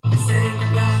Brown.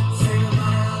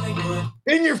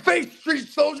 In your face, street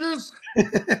soldiers.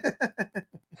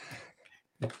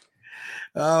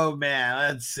 Oh, man,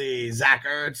 let's see. Zach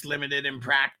Ertz limited in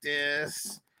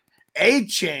practice.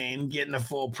 A-Chain getting a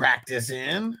full practice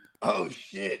in. Oh,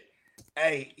 shit.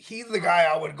 Hey, he's the guy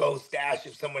I would go stash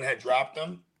if someone had dropped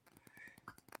him.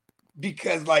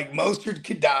 Because, like, Mostert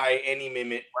could die any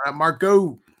minute. What up,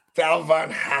 Marco?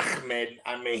 Salvan Ahmed,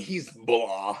 I mean, he's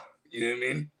blah. You know what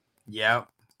I mean? Yep.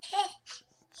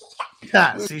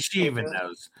 See, she even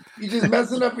knows. You're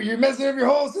messing up your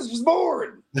whole sister's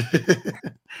board.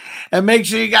 And make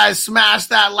sure you guys smash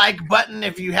that like button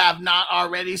if you have not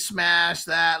already smashed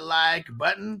that like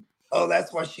button. Oh,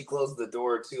 that's why she closed the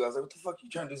door too. I was like, what the fuck? You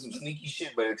trying to do some sneaky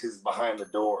shit, but it's behind the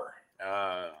door.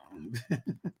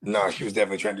 No, she was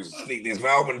definitely trying to do some sneaky things.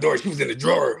 When I opened the door, she was in the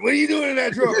drawer. What are you doing in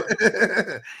that drawer?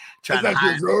 That's not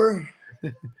your drawer.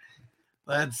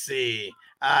 Let's see.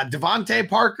 Devontae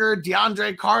Parker,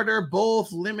 DeAndre Carter,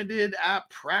 both limited at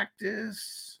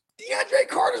practice. DeAndre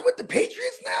Carter's with the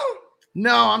Patriots now?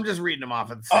 No, I'm just reading them off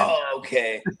at the same time.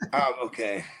 Okay.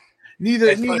 Okay.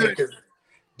 Neither.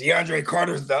 DeAndre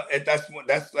Carter's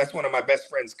that's one of my best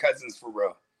friend's cousins for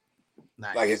real.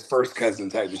 Nice. Like his first cousin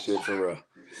type of shit for real.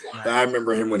 Nice. I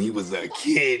remember him when he was a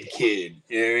kid. You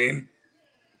know what I mean?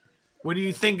 What do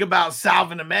you think about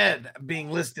Salvin Ahmed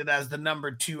being listed as the number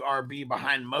 2 RB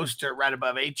behind Mostert, right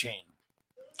above A-Chain?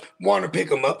 Want to pick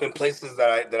him up in places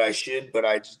that I should, but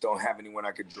I just don't have anyone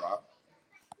I could drop.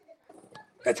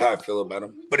 That's how I feel about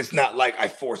him. But it's not like I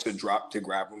force a drop to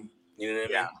grab him. You know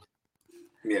what I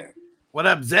mean? Yeah. What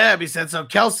up, Zeb? He said, so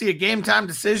Kelsey, a game time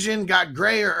decision, got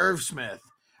Gray or Irv Smith?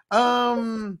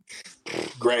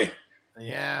 Gray.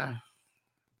 Yeah.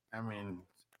 I mean,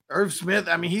 Irv Smith,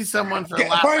 he's someone for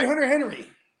find Hunter Henry.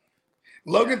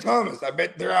 Logan Thomas, I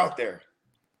bet they're out there.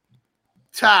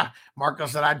 Marco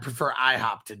said, I'd prefer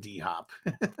IHOP to D-Hop.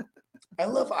 I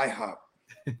love IHOP.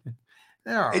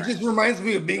 It just reminds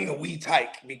me of being a wee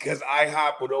tyke because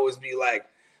IHOP would always be like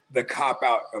the cop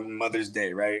out on Mother's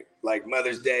Day, right? Like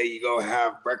Mother's Day, you go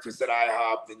have breakfast at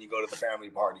IHOP, then you go to the family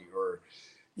party, or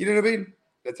you know what I mean?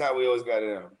 That's how we always got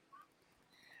it on.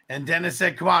 And Dennis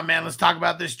said, come on, man, let's talk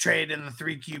about this trade in the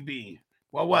 3QB.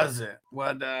 What was it?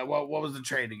 What was the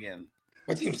trade again?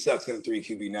 My team sucks in the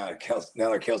 3QB now that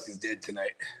Kelsey's dead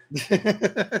tonight.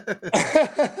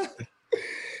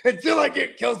 Until I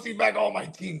get Kelsey back, all my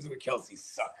teams with Kelsey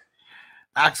suck.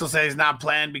 Axel says he's not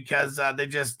playing because they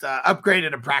just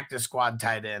upgraded a practice squad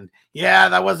tight end. Yeah,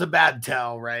 that was a bad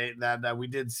tell, right? That we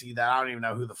did see that. I don't even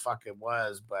know who the fuck it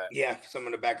was, but yeah,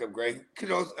 someone to back up Gray.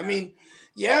 I mean,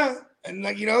 yeah, and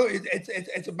like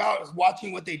it's about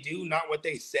watching what they do, not what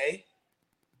they say.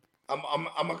 I'm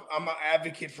an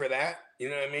advocate for that. You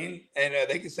know what I mean? And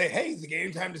they can say, "Hey, it's a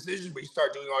game time decision," but you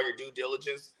start doing all your due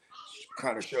diligence.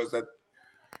 Kind of shows that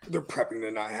they're prepping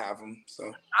to not have them.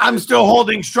 So I'm still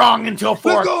holding strong until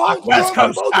 4 o'clock West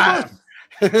Coast time.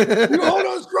 You hold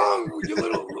on strong,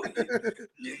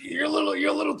 your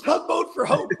little tugboat for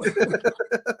hope.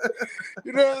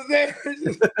 You know what I'm saying?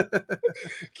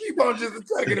 Keep on just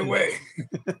tugging away.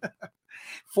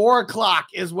 4 o'clock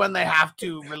is when they have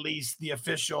to release the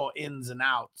official ins and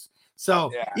outs.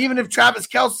 So even if Travis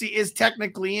Kelce is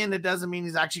technically in, it doesn't mean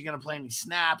he's actually going to play any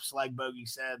snaps, like Bogey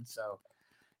said. So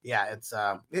yeah, it's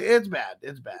bad.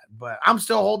 It's bad. But I'm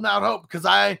still holding out hope because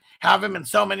I have him in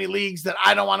so many leagues that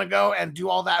I don't want to go and do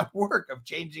all that work of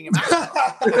changing him out.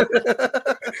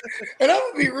 And I'm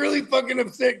gonna be really fucking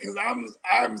upset because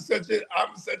I'm such a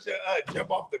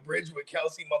jump off the bridge with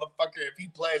Kelce, motherfucker. If he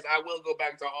plays, I will go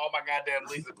back to all my goddamn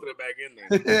leagues and put it back in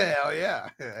there. Hell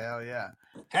yeah.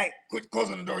 Hey, quit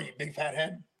closing the door, you big fat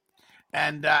head.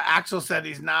 And Axel said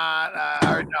he's not,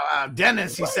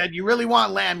 Dennis, he said, you really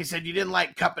want Lamb. He said, you didn't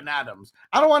like Kupp and Adams.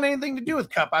 I don't want anything to do with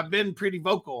Kupp. I've been pretty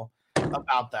vocal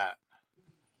about that.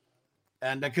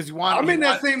 And because I'm in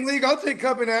that same league. I'll take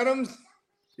Kupp and Adams.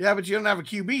 Yeah, but you don't have a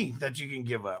QB that you can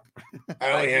give up.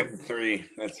 I only have 3.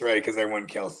 That's right, because I won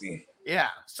Kelce. Yeah.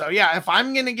 So, yeah, if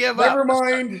I'm going to give Never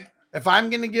mind. If I'm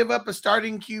going to give up a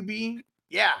starting QB,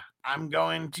 yeah, I'm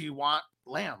going to want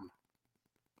Lamb.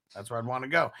 That's where I'd want to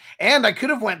go. And I could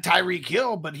have went Tyreek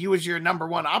Hill, but he was your number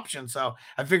 1 option. So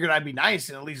I figured I'd be nice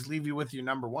and at least leave you with your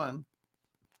number 1.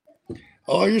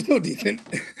 Oh, you're so decent.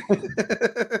 You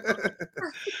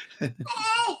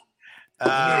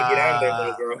gotta get out of there,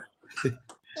 little girl.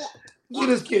 Look at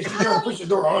this kid. She's trying to push the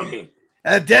door on me.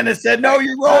 Dennis said, no,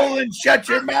 you're rolling. Shut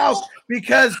your mouth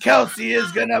because Kelce is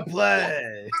going to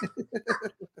play.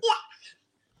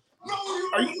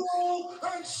 Are you?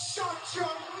 And shut your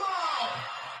mouth.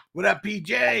 What up,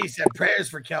 PJ? He said prayers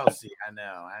for Kelce. I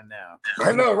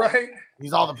know, Right?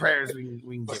 He's all the prayers we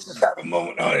can Let's give just him. have a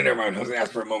moment. Oh, never mind. I was gonna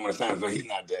ask for a moment of silence, but he's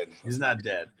not dead. He's not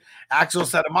dead. Axel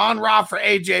said, Amon Ra for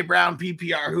AJ Brown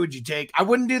PPR. Who would you take? I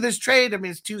wouldn't do this trade. I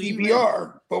mean, it's too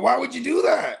PPR. But why would you do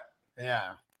that?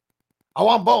 Yeah. I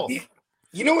want both.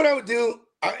 You know what I would do?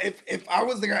 If I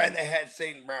was the guy that had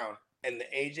St. Brown and the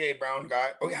AJ Brown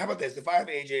guy. Okay, how about this? If I have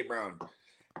AJ Brown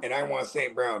and I want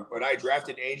St. Brown, but I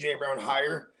drafted AJ Brown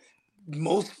higher,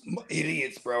 most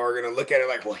idiots, bro, are going to look at it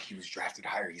like, well, he was drafted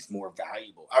higher. He's more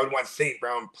valuable. I would want St.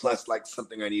 Brown plus like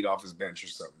something I need off his bench or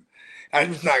something.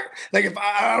 I'm just not like, if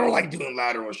I don't like doing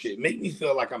lateral shit. Make me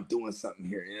feel like I'm doing something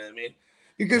here. You know what I mean?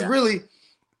 Because really,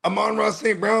 Amon-Ra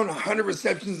St. Brown, 100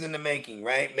 receptions in the making,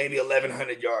 right? Maybe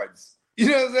 1,100 yards. You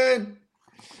know what I'm saying?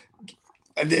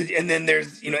 And then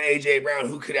there's, AJ Brown,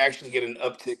 who could actually get an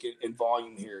uptick in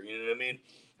volume here. You know what I mean?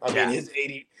 I mean,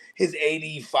 his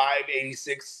 85,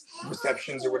 86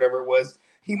 receptions or whatever it was,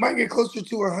 he might get closer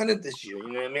to 100 this year.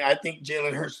 You know what I mean? I think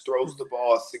Jalen Hurts throws the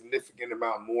ball a significant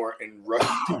amount more and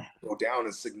rushes to go down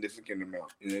a significant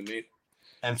amount. You know what I mean?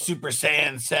 And Super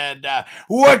Saiyan said,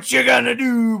 what you gonna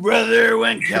do, brother,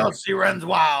 when Kelce runs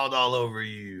wild all over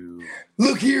you?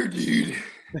 Look here, dude.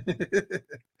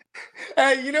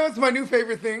 You know what's my new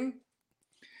favorite thing?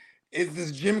 Is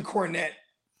this Jim Cornette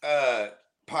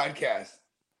podcast.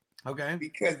 Okay.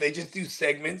 Because they just do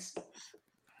segments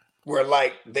where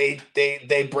like they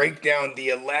break down the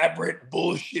elaborate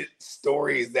bullshit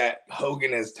stories that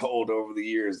Hogan has told over the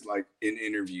years, like in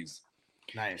interviews.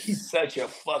 Nice. He's such a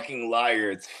fucking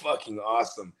liar. It's fucking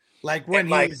awesome. Like when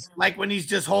he's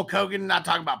just Hulk Hogan, not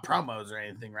talking about promos or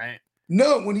anything, right?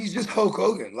 No, when he's just Hulk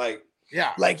Hogan, like he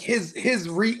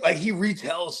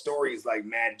retells stories like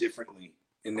mad differently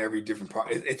in every different part.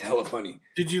 It's hella funny.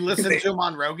 Did you listen to him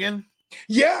on Rogan?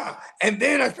 Yeah, and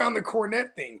then I found the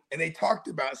Cornette thing, and they talked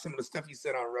about some of the stuff he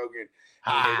said on Rogan.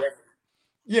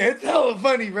 Yeah, it's hella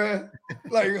funny, bro.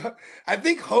 Like, I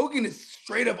think Hogan is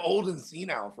straight up old and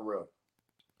senile for real,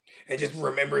 and just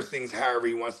remembers things however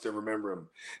he wants to remember them.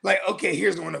 Like, okay,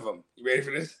 here's one of them. You ready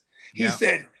for this? He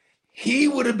said he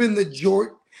would have been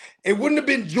it wouldn't have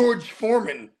been George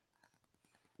Foreman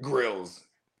grills.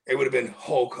 It would have been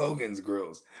Hulk Hogan's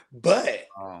grills, but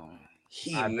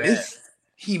he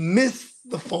missed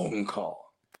the phone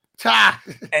call.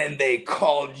 And they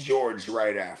called George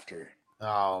right after.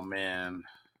 Oh, man.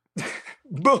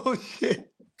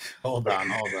 Bullshit. Hold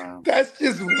on. That's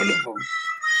just one of them.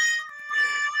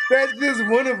 That's just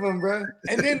one of them, bro.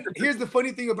 And then here's the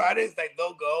funny thing about it is that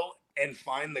they'll go and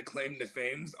find the claim to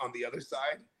fames on the other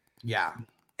side. Yeah.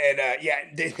 And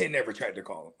they never tried to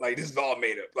call him. Like, this is all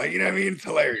made up. Like, you know what I mean? It's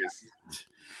hilarious.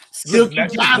 Silky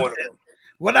That's just one of Johnson. them.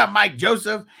 What up, Mike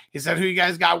Joseph? He said, who you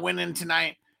guys got winning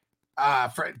tonight?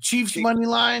 For Chiefs money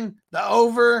line, the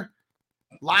over,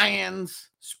 Lions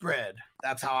spread.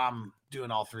 That's how I'm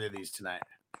doing all three of these tonight.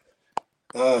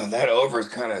 That over is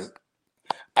kind of.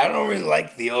 I don't really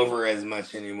like the over as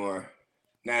much anymore.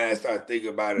 Now that I start thinking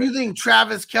about it. You think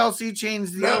Travis Kelce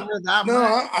changed the over that much?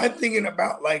 No, I'm thinking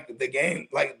about like the game,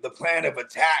 like the plan of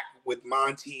attack with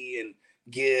Monty and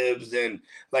Gibbs, and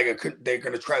like they're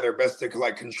going to try their best to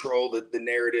like control the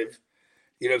narrative.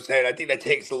 You know what I'm saying? I think that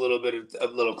takes a little bit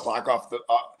of a little clock off the.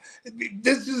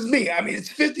 This is me. I mean, it's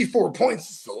 54 points.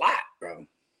 It's a lot, bro.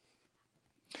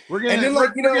 We're gonna, and then, like,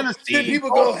 you know, then see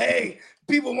people go, hey,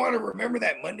 people want to remember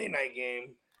that Monday night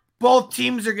game. Both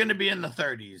teams are going to be in the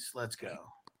 30s. Let's go.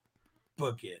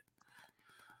 Book it.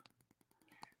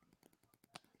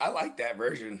 I like that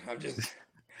version.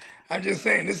 I'm just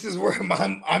saying this is where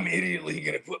I'm immediately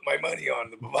going to put my money on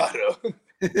the Bovado.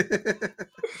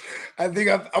 I think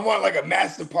I want like a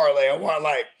massive parlay. I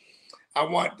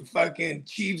want the fucking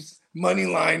Chiefs money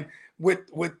line with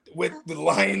the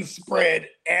Lions spread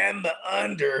and the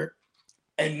under,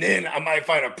 and then I might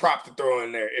find a prop to throw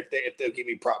in there if they'll give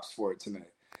me props for it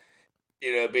tonight.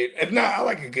 You know, but if not, I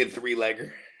like a good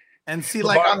 3-legger. And see,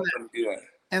 like on the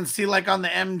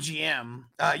MGM,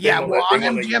 on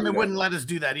MGM it wouldn't let us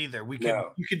do that either.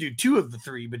 You could do 2 of the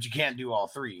 3, but you can't do all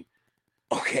 3.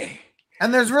 Okay.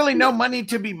 And there's really no money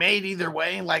to be made either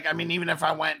way. Like, I mean, even if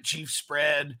I went Chiefs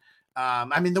spread,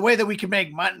 I mean, the way that we could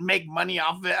make money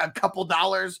off of it, a couple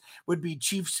dollars, would be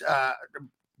Chiefs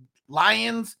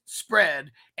Lions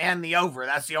spread and the over.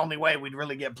 That's the only way we'd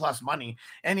really get plus money.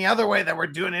 Any other way that we're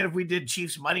doing it, if we did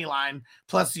Chiefs money line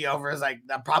plus the over, is like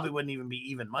that probably wouldn't even be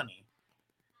even money.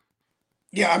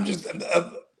 Yeah,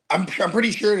 I'm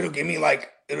pretty sure it'll give me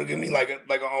like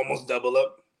a almost double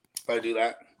up if I do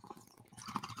that.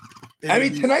 I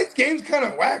mean, tonight's game's kind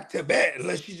of whack to bet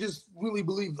unless you just really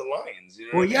believe the Lions. You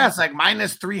know well, yeah, it's like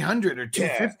minus 300 or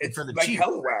 250 for the like Chiefs.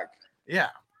 Hella whack. Yeah.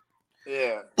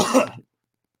 Yeah.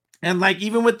 And like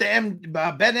even with the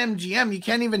Bet MGM, you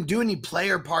can't even do any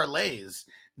player parlays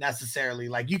necessarily.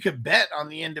 Like you could bet on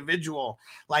the individual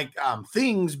like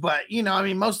things, but you know, I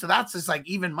mean, most of that's just like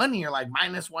even money or like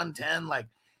minus 110. Like,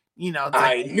 you know,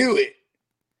 I knew it.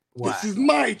 What? This is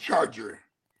my Charger.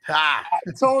 I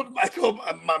told my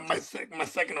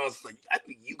second host, like, I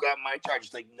think you got my Charger.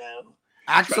 She's like, no.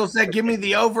 Axel said, give me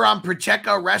the over on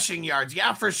Pacheco rushing yards.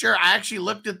 Yeah, for sure. I actually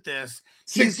looked at this.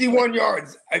 61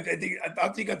 yards. I think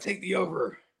I'll take the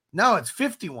over. No, it's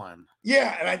 51.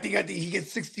 Yeah, and I think he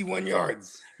gets 61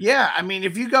 yards. Yeah, I mean,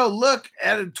 if you go look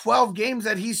at 12 games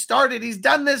that he started, he's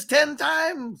done this 10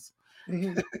 times.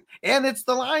 Mm-hmm. And it's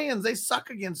the Lions. They suck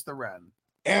against the run.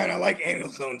 And I like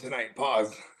Anderson tonight.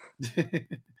 Pause.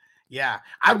 Yeah,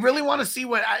 I really want to see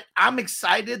what I'm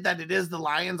excited that it is the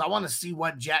Lions. I want to see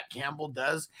what Jack Campbell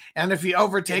does and if he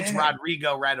overtakes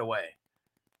Rodrigo right away.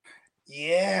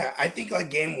 Yeah, I think like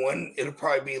game 1, it'll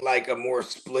probably be like a more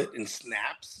split in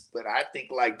snaps. But I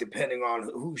think like depending on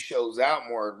who shows out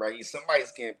more, right?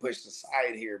 Somebody's getting pushed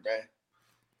aside here, man.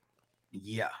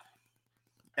 Yeah.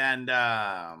 And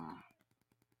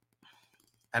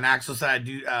Axel said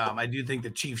I do think the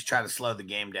Chiefs try to slow the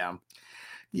game down.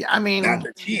 Yeah, I mean, not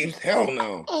the Chiefs. Hell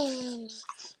no.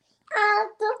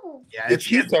 Yeah, the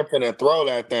Chiefs are gonna throw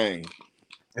that thing.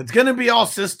 It's gonna be all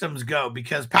systems go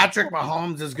because Patrick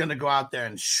Mahomes is gonna go out there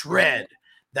and shred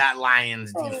that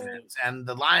Lions defense, and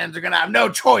the Lions are gonna have no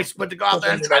choice but to go out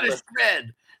there and try to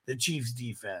shred the Chiefs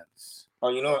defense. Oh,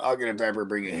 you know what? I'll get a diaper.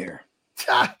 Bring it here.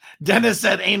 Dennis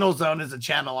said Anal Zone is a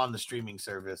channel on the streaming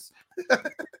service.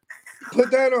 Put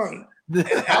that on.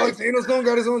 Alex Anal Zone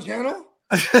got his own channel.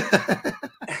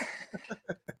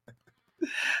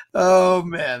 Oh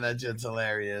man, that shit's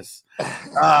hilarious.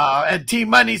 And Team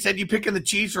Money said you picking the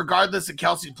Chiefs regardless of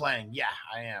Kelce playing. Yeah,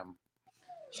 I am.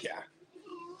 Yeah.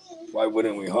 Why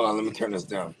wouldn't we? Hold on, let me turn this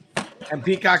down. And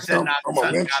Peacock said not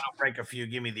gotta break a few.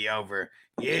 Give me the over.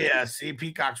 Yeah, see,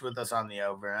 Peacock's with us on the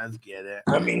over. Let's get it.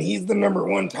 I mean, he's the number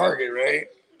 1 target, right?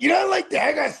 You know, like that.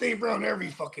 I got St. Brown every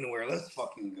fucking where. Let's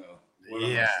fucking go.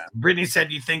 Yeah. Brittany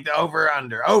said you think the over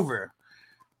under.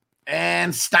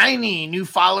 And Steiny, new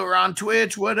follower on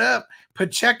Twitch. What up?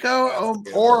 Pacheco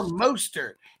or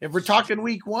Mostert? If we're talking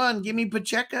week 1, give me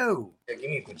Pacheco. Yeah, give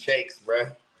me Pacheco,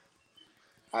 bro.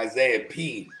 Isaiah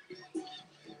P.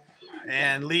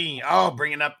 And Lee,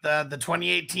 bringing up the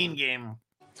 2018 game.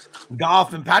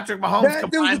 Golf and Patrick Mahomes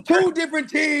There was combined two different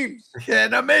teams.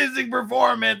 an amazing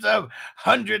performance of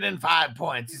 105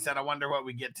 points. He said, I wonder what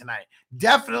we get tonight.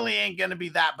 Definitely ain't going to be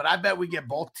that, but I bet we get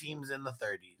both teams in the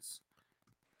 30s.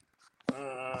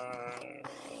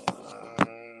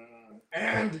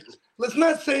 And let's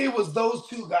not say it was those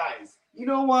two guys. You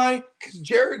know why? Because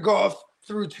Jared Goff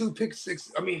threw 2 pick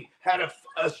six. I mean, had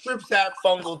a strip sack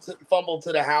fumble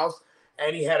to the house,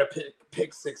 and he had a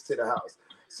pick six to the house.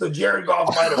 So Jared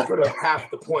Goff might have put up half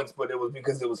the points, but it was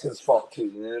because it was his fault too.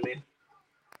 You know what I mean?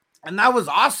 And that was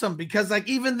awesome because, like,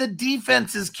 even the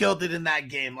defenses killed it in that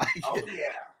game. Like,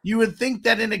 you would think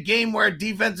that in a game where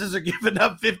defenses are giving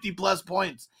up 50-plus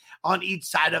points on each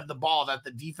side of the ball, that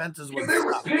the defenses would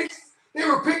stop. They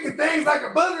were picking things like a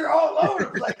buzzer all over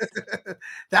the place.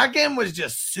 That game was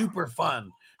just super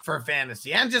fun for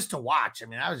fantasy and just to watch. I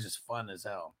mean, that was just fun as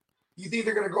hell. You think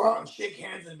they're going to go out and shake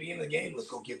hands and be in the game? Let's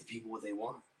go give the people what they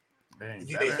want.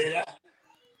 You think they say that?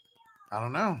 I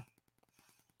don't know.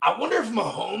 I wonder if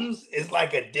Mahomes is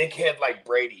like a dickhead like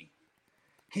Brady.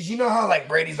 Because you know how like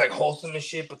Brady's like wholesome and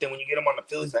shit, but then when you get him on the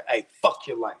field, he's like, hey, fuck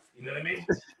your life. You know what I mean?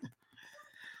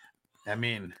 I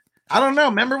mean, I don't know.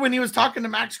 Remember when he was talking to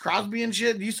Max Crosby and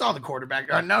shit? You saw the quarterback.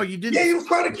 No, you didn't. Yeah, he was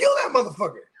trying to kill that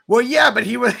motherfucker. Well, yeah, but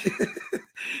he was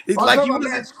he's like he was,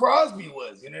 Max Crosby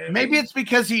was, you know what I maybe mean? it's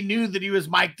because he knew that he was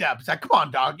mic'd up. He's like, come on,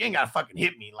 dog, you ain't gotta fucking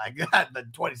hit me like that the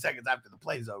 20 seconds after the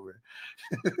play's over.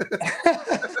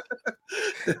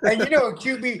 And you know, a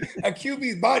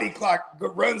QB's body clock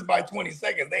runs by 20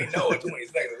 seconds. They know at 20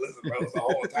 seconds. Listen, bro, it's a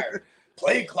whole entire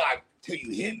play clock till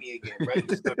you hit me again, bro.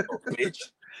 You son of a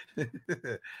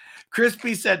bitch.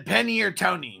 Crispy said Penny or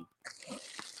Tony.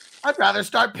 I'd rather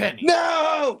start Penny.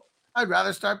 No! I'd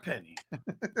rather start Penny.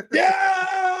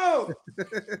 No!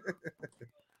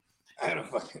 I don't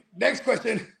fucking. Next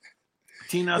question.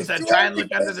 Tino It's said, too try and early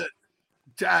look under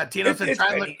the. Tino said,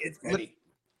 try and look.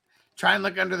 Try and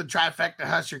look under the trifecta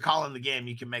hush. You're calling the game.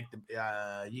 You can make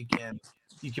the. You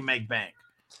can make bank.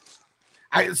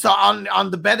 So on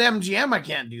the BetMGM, I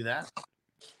can't do that.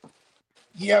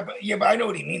 Yeah, but I know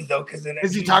what he means though, because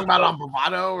is he talking about on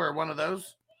Bravado or one of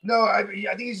those? No, I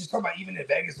think he's just talking about even in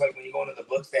Vegas, like when you go into the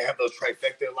books, they have those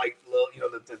trifecta, like little, you know,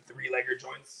 the 3-legger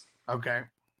joints. Okay.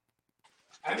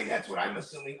 I mean, that's what I'm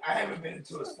assuming. I haven't been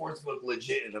into a sports book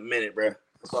legit in a minute, bro.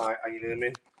 So I you know what I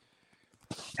mean.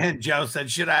 And Joe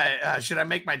said, "Should I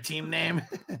make my team name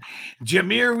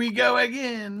Jameer? We go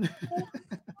again."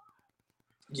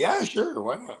 Yeah, sure.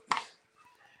 Why not?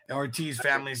 Ortiz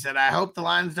family said, "I hope the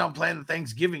Lions don't play in the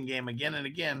Thanksgiving game again and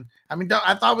again." I mean,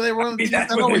 I thought they were.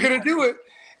 That's what they're gonna do it.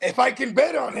 If I can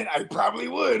bet on it, I probably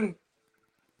would.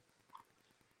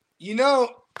 You know,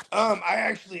 I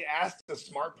actually asked a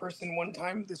smart person one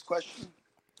time this question,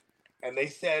 and they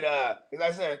said, because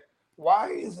I said, why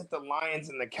is it the Lions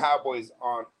and the Cowboys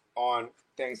on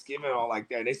Thanksgiving and all like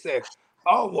that? They said,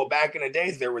 oh, well, back in the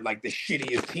days, they were like the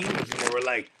shittiest teams, and they were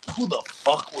like, who the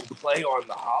fuck would play on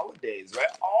the holidays,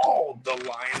 right? Oh, the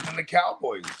Lions and the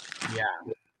Cowboys. Yeah.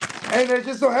 And it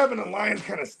just so happened the Lions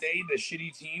kind of stayed the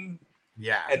shitty team.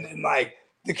 Yeah. And then, like,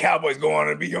 the Cowboys go on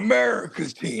to be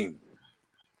America's team.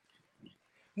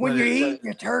 When you're eating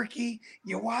your turkey,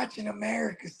 you're watching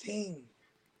America's team.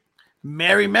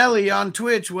 Mary Melly on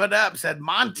Twitch, what up? Said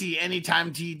Monty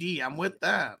anytime TD. I'm with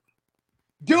that.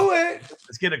 Do it.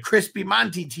 Let's get a crispy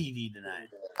Monty TD tonight.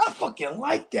 I fucking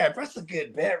like that. That's a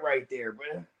good bet right there,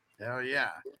 bro. Hell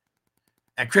yeah.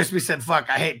 And Crispy said, fuck,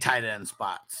 I hate tight end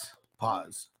spots.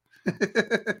 Pause.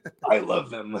 I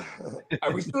love them.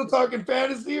 Are we still talking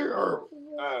fantasy or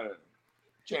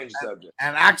change the subject?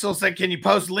 And Axel said, can you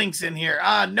post links in here?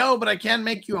 No, but I can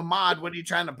make you a mod. What are you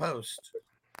trying to post?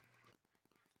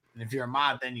 And if you're a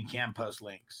mod, then you can post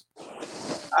links.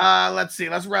 Let's see.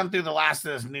 Let's run through the last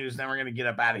of this news. Then we're going to get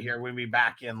up out of here. We'll be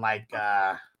back in like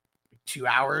 2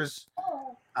 hours.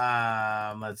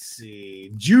 Let's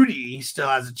see. Judy still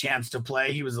has a chance to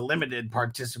play. He was a limited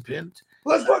participant.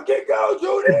 Let's fucking go,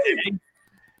 Judy.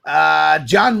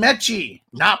 John Mechie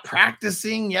not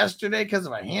practicing yesterday because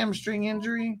of a hamstring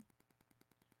injury.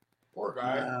 Poor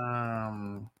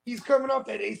guy. He's coming off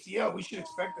that ACL. We should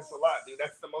expect this a lot, dude.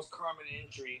 That's the most common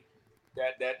injury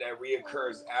that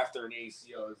reoccurs after an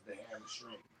ACL is the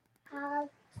hamstring.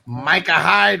 Micah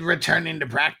Hyde returning to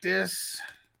practice.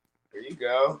 There you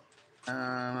go.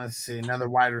 Let's see, another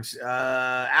wide receiver.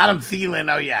 Adam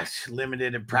Thielen, oh yes,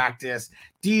 limited in practice.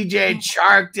 DJ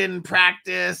Chark didn't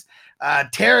practice.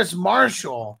 Terrace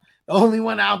Marshall, the only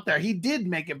one out there. He did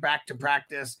make it back to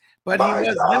practice, but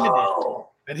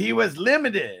he was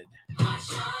limited.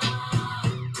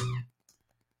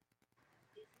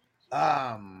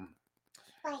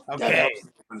 Okay.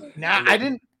 Now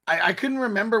I I couldn't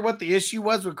remember what the issue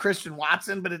was with Christian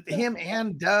Watson, but him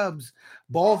and Dubs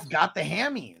both got the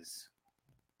hammies.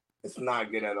 It's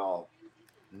not good at all.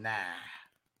 Nah.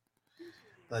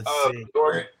 Let's see.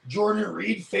 Jordan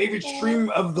Reed, favorite stream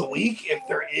of the week if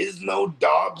there is no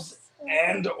Dobbs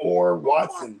and or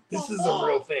Watson. This is a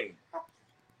real thing.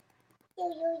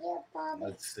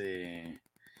 Let's see.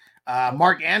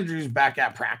 Mark Andrews back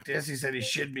at practice. He said he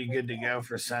should be good to go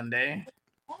for Sunday.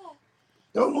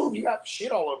 Don't move. You got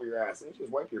shit all over your ass.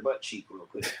 Just wipe your butt cheek real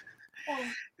quick.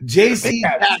 JC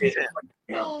Jackson.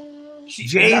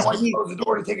 JC close the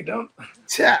door to take a dump.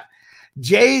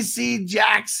 JC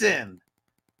Jackson.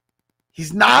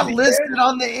 He's not listed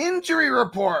on the injury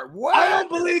report. What? I don't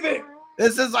believe it.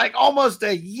 This is like almost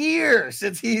a year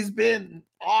since he's been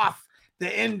off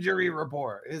the injury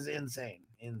report. It is insane.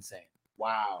 Insane.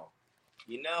 Wow.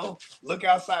 You know, look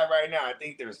outside right now. I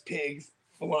think there's pigs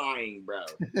flying, bro.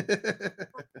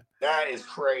 That is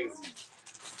crazy.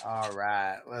 All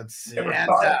right. Let's see.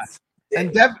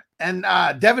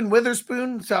 Devin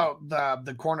Witherspoon, so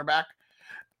the cornerback.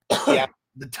 Yeah.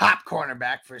 The top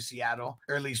cornerback for Seattle,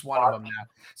 or at least one of them now.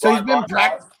 So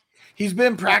he's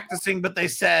been practicing, but they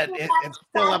said it's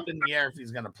still up in the air if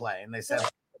he's going to play, and they said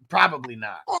probably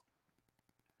not.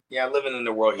 Yeah, living in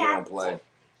the world he don't play.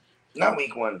 Not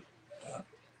week one.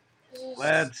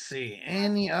 Let's see.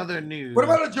 Any other news? What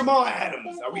about a Jamal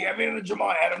Adams? Are we having a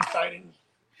Jamal Adams sighting?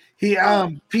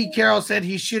 Pete Carroll said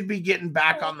he should be getting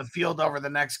back on the field over the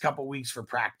next couple weeks for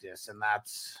practice, and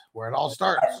that's where it all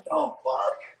starts. Oh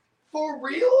fuck. For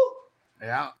real?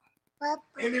 Yeah.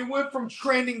 And it went from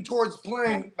trending towards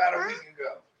playing about a week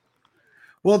ago.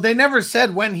 Well, they never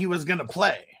said when he was going to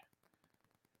play.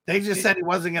 They just said he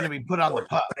wasn't going to be put on the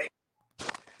pup.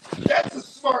 That's a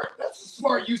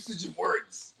smart usage of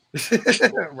words.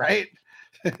 Right?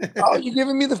 Oh, you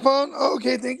giving me the phone? Oh,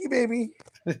 okay, thank you, baby.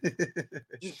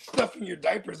 Just stuffing your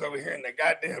diapers over here in the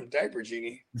goddamn diaper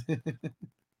genie.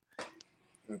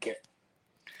 Okay.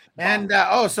 And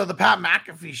so the Pat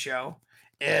McAfee show,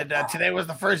 today was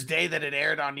the first day that it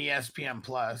aired on ESPN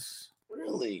Plus.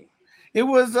 Really? It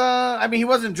was he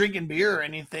wasn't drinking beer or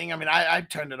anything. I mean, I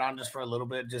turned it on just for a little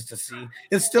bit just to see.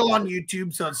 It's still on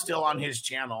YouTube, so it's still on his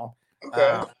channel.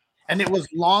 Okay. And it was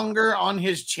longer on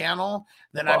his channel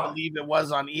than I believe it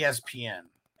was on ESPN.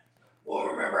 Well,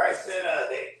 remember I said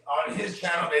on his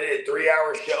channel they did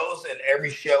 3-hour shows, and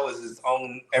every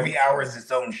hour is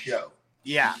its own show.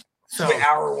 Yeah. So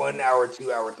hour 1, hour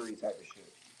 2, hour 3 type of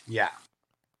shit. Yeah.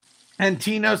 And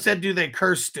Tino said, do they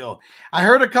curse still? I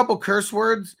heard a couple curse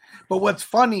words, but what's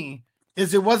funny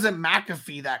is it wasn't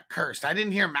McAfee that cursed. I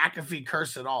didn't hear McAfee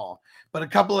curse at all, but a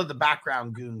couple of the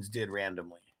background goons did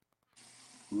randomly.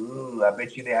 Ooh, I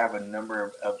bet you they have a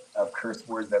number of curse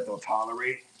words that they'll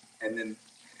tolerate, and then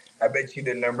I bet you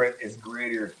the number is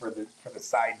greater for the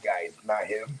side guys, not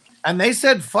him. And they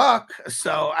said fuck.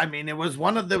 So I mean, there was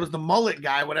the mullet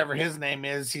guy, whatever his name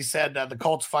is. He said the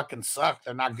Colts fucking suck.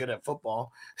 They're not good at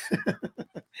football.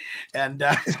 And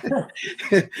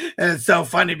it's so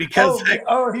funny because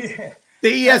yeah.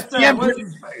 the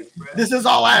ESPN. This is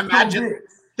all I imagine.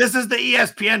 This is the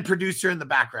ESPN producer in the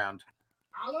background.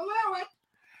 I'll allow it.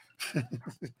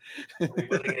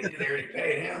 They already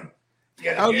paid him.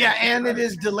 Oh yeah, and it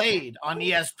is delayed on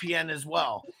ESPN as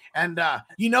well. And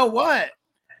you know what?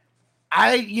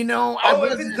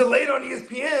 If it's delayed on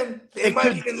ESPN, they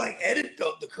might even edit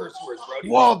the curse words,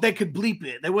 bro. Well, they could bleep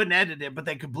it. They wouldn't edit it, but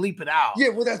they could bleep it out. Yeah,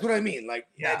 well, that's what I mean.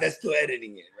 That's still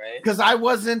editing it, right? Because I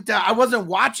wasn't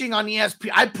watching on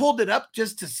ESPN. I pulled it up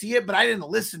just to see it, but I didn't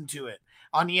listen to it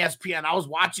on ESPN. I was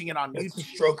watching it on YouTube. It's a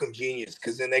stroke of genius,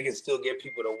 because then they can still get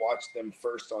people to watch them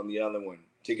first on the other one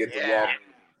to get the raw.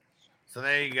 So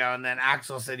there you go. And then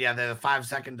Axel said, yeah, there's a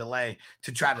 5-second delay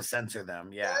to try to censor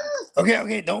them. Yeah.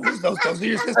 Okay. Don't lose those. Those are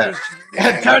your sisters.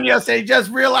 Antonio said he just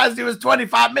realized he was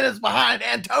 25 minutes behind.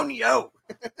 Antonio.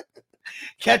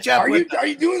 Catch up. Are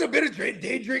you doing a bit of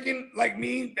day drinking like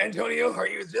me, Antonio? Or are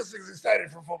you just as excited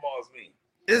for football as me?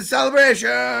 It's celebration.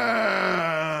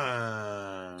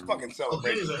 It's fucking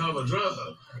celebration. He's a hell of a drug.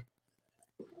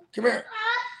 Come here.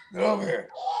 Get over here.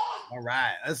 All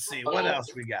right. Let's see. What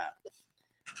else we got?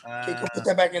 Okay, go put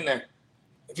that back in there.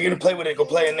 If you're going to play with it, go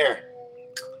play in there.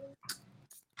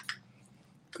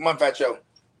 Come on, Fat Joe.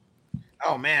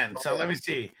 Oh, man. So let me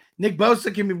see. Nick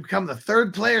Bosa can become the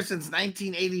third player since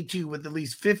 1982 with at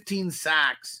least 15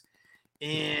 sacks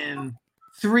in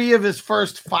 3 of his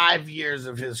first 5 years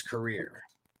of his career.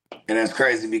 And that's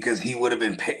crazy because he would have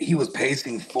been he was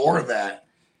pacing for that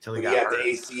till he got hurt. the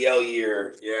ACL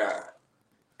year. Yeah.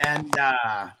 And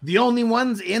the only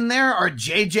ones in there are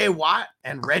J.J. Watt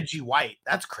and Reggie White.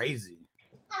 That's crazy.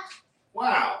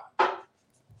 Wow.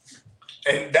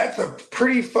 And that's a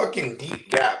pretty fucking deep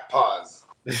gap. Pause.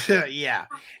 Yeah.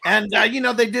 And,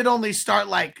 they did only start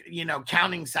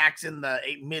counting sacks in the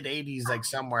mid 80s, like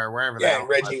somewhere, wherever Yeah, that and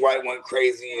Reggie White went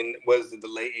crazy and was it the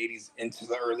late 80s into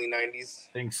the early 90s?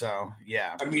 I think so.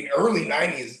 Yeah. I mean, early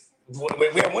 90s.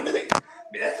 Wait, when did they?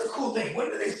 That's a cool thing.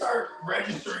 When did they start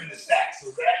registering the sacks?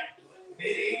 Was that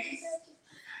mid 80s?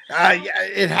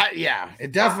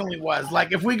 It definitely was.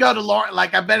 Like if we go to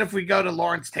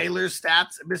Lawrence Taylor's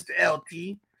stats, Mr.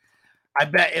 LT, I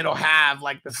bet it'll have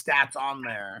the stats on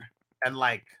there, and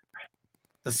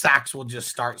the sacks will just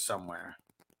start somewhere.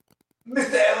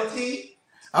 Mr. LT.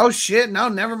 Oh shit! No,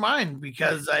 never mind,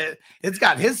 because it's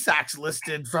got his sacks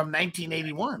listed from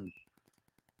 1981.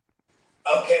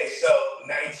 Okay, so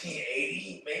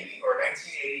 1980 maybe or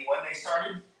 1981 they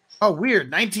started. Oh,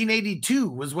 weird. 1982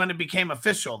 was when it became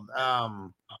official.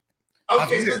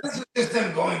 Okay, so this is just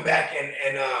them going back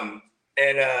and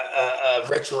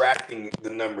retroacting the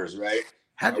numbers, right?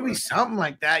 Had to be something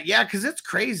like that. Yeah, because it's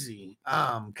crazy.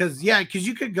 Because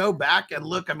you could go back and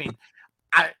look. I mean,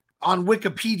 on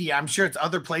Wikipedia, I'm sure it's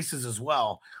other places as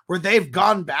well, where they've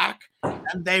gone back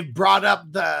and they've brought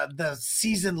up the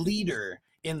season leader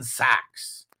in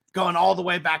sacks, going all the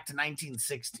way back to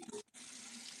 1960.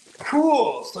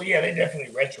 Cool. So yeah, they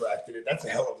definitely retroacted it. That's a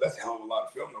hell of a lot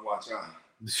of film to watch, huh?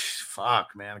 Fuck,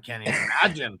 man, I can't even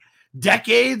imagine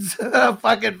decades of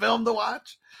fucking film to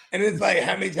watch. And it's like,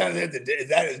 how many times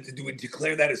do we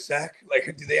declare that a sack?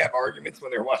 Like, do they have arguments when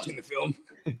they're watching the film?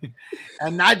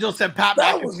 And Nigel said Pat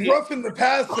that McAfee was rough in the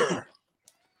passer.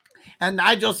 And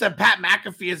Nigel said Pat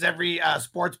McAfee is every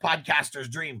sports podcaster's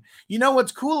dream. You know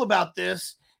what's cool about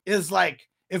this is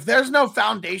if there's no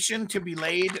foundation to be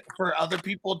laid for other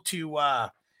people to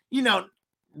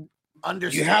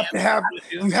understand,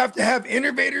 you have to have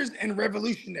innovators and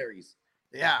revolutionaries.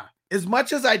 Yeah. As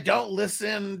much as I don't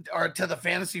listen to the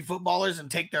fantasy footballers and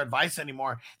take their advice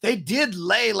anymore, they did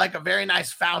lay a very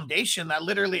nice foundation that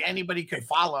literally anybody could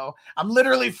follow. I'm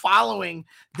literally following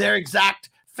their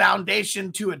exact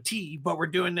foundation to a T, but we're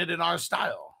doing it in our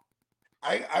style.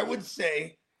 I would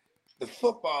say the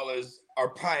footballers are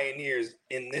pioneers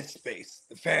in this space,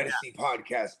 the fantasy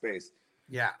podcast space.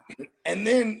 Yeah. And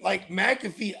then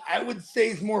McAfee, I would say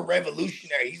is more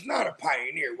revolutionary. He's not a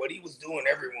pioneer. What he was doing,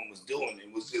 everyone was doing.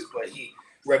 It was just, but he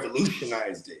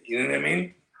revolutionized it. You know what I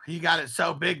mean? He got it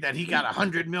so big that he got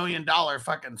 $100 million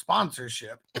fucking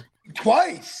sponsorship.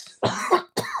 Twice.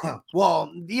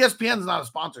 Well, ESPN's not a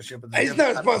sponsorship. It's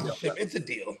not a sponsorship. It's a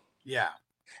deal. Yeah.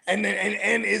 And then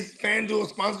and is FanDuel a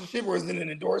sponsorship or is it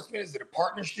an endorsement? Is it a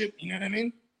partnership? You know what I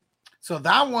mean? So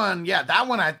that one,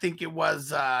 I think it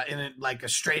was in a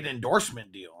straight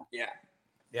endorsement deal. Yeah.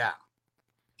 Yeah.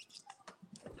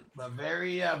 But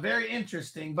very, very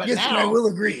interesting. But yes, now, and I will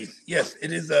agree. Yes,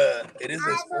 it is a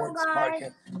sports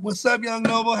podcast. What's up, young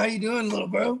Noble? How you doing, little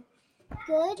bro?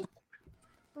 Good.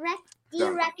 Do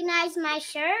you recognize my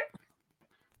shirt?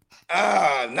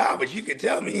 No, but you can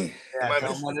tell me. Yeah,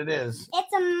 tell them what it is.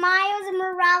 It's a Miles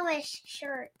Morales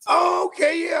shirt. Oh,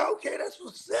 okay, yeah, okay, that's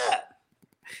what's up.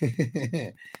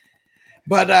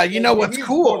 But you know what's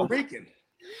cool? Puerto Rican.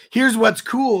 Here's what's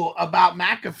cool about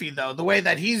McAfee, though, the way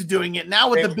that he's doing it now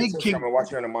with the big I'm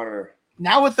watching on the monitor.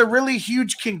 Now with the really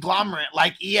huge conglomerate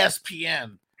like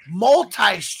ESPN,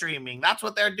 multi-streaming. That's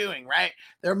what they're doing, right?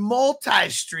 They're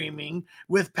multi-streaming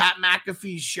with Pat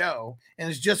McAfee's show, and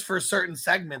it's just for certain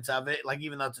segments of it,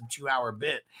 even though it's a 2-hour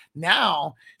bit.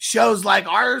 Now, shows like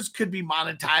ours could be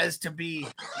monetized to be,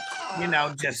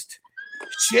 just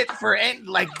shit for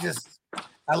just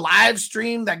a live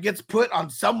stream that gets put on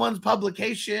someone's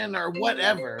publication or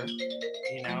whatever,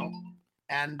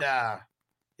 and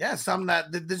something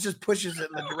that this just pushes it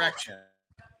in the direction.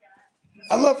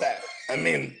 I love that. I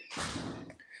mean,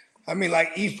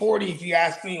 E40, if you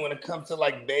ask me, when it comes to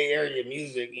Bay Area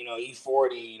music,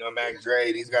 E40, Mac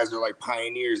Dre, these guys are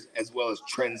pioneers as well as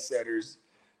trendsetters.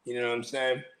 You know what I'm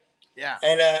saying? Yeah.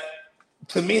 And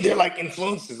to me, they're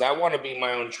influences. I want to be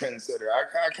my own trendsetter.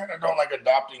 I kind of don't like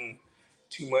adopting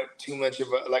too much of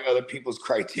other people's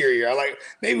criteria.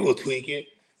 Maybe we'll tweak it.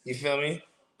 You feel me?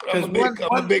 I'm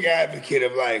a big advocate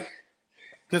of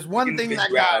because one thing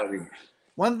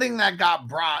that got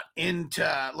brought into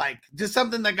just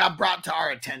something that got brought to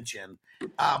our attention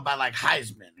by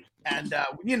Heisman, and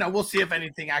we'll see if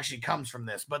anything actually comes from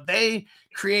this, but they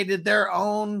created their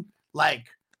own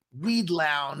weed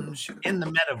lounge in the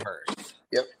metaverse.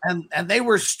 Yep. And they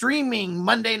were streaming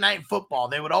Monday Night Football.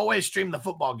 They would always stream the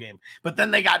football game, but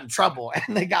then they got in trouble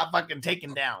and they got fucking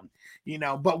taken down,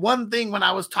 But one thing, when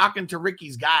I was talking to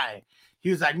Ricky's guy,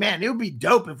 he was like, man, it would be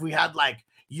dope if we had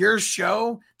your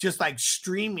show just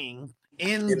streaming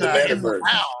in the the metaverse.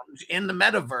 lounge, in the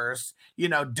metaverse, you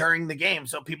know, during the game,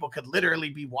 so people could literally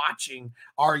be watching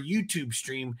our YouTube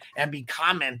stream and be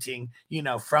commenting, you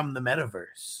know, from the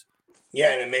metaverse.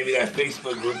 Yeah, and then maybe that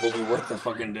Facebook group will be worth the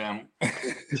fucking damn.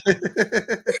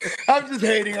 I'm just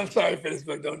hating. I'm sorry,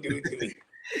 Facebook. Don't do it to me.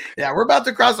 Yeah, we're about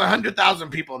to cross 100,000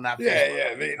 people in that. Yeah,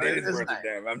 Facebook. yeah, it is worth it,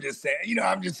 damn. I'm just saying, you know,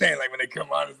 I'm just saying, like when they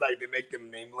come on, it's like they make them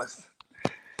nameless.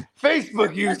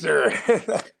 Facebook user.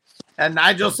 And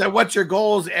Nigel said, "What's your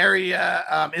goals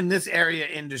area in this area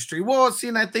industry?" Well, see,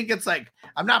 and I think it's like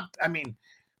I'm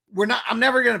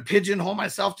never going to pigeonhole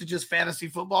myself to just fantasy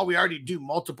football. We already do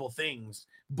multiple things,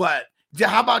 but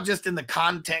how about just in the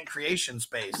content creation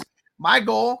space? My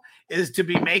goal is to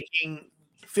be making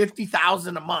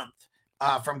 50,000 a month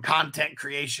from content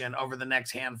creation over the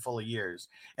next handful of years.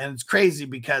 And it's crazy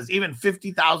because even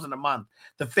 50,000 a month,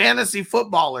 the fantasy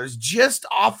footballers just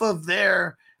off of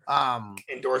their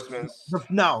endorsements.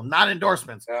 No, not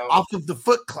endorsements. No. Off of the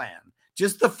Foot Clan.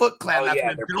 Just the Foot Clan that's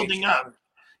been building up.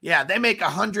 Yeah, they make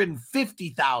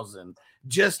 150,000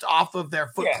 just off of their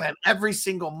Foot Clan every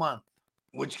single month.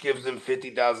 Which gives them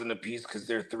 50,000 a piece because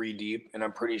they're 3 deep, and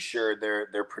I'm pretty sure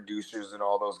their producers and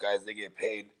all those guys, they get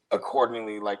paid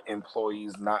accordingly, like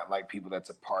employees, not like people that's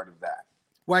a part of that.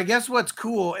 Well, I guess what's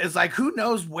cool is like who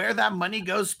knows where that money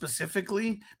goes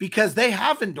specifically, because they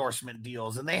have endorsement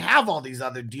deals and they have all these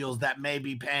other deals that may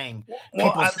be paying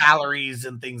people salaries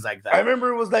and things like that. I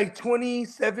remember it was like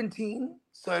 2017,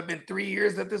 so it's been 3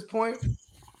 years at this point.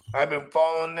 I've been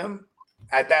following them.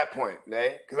 At that point,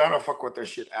 because I don't fuck with their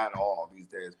shit at all these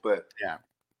days. But yeah,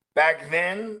 back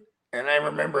then, and I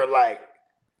remember like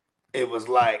it was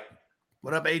like,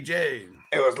 what up, AJ?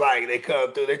 It was like they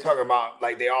come through. They talking about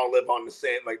like they all live on the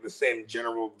same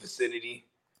general vicinity.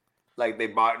 Like they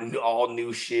bought all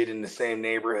new shit in the same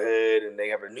neighborhood, and they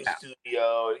have a new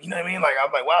studio. You know what I mean? Like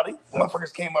I'm like, wow, these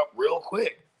motherfuckers came up real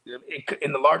quick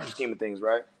in the larger scheme of things,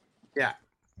 right? Yeah.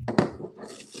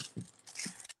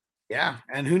 Yeah,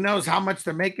 and who knows how much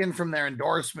they're making from their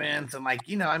endorsements and like,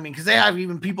 you know, I mean, because they have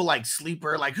even people like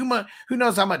Sleeper, like who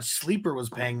knows how much Sleeper was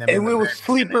paying them. And it was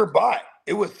Sleeper bot.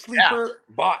 It was Sleeper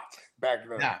bot back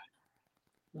then. Yeah.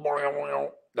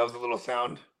 That was a little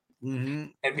sound. Mm-hmm.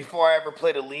 And before I ever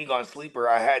played a league on Sleeper,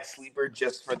 I had Sleeper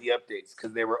just for the updates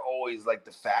because they were always like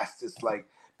the fastest. Like,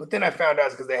 but then I found out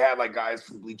it's because they had like guys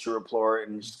from Bleacher Report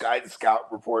and just guys, scout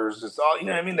reporters, just all, you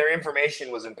know what I mean? Their information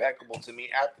was impeccable to me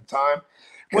at the time.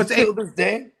 What's this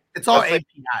day? It's all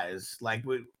APIs. Like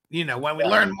we, you know, when we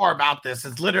learn more about this,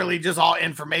 it's literally just all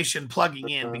information plugging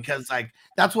in because like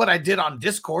that's what I did on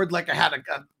Discord. Like I had a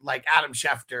like Adam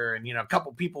Schefter and, you know, a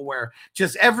couple people where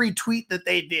just every tweet that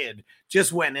they did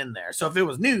just went in there. So if it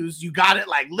was news, you got it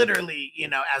like literally, you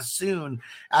know, as soon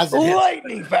as it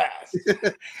lightning fast.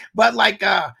 But like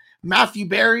Matthew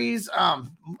Berry's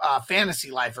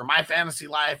Fantasy Life or My Fantasy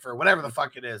Life or whatever the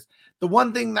fuck it is. The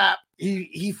one thing that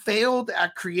he failed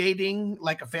at creating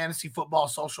like a fantasy football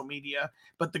social media,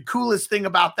 but the coolest thing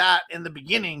about that in the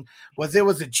beginning was it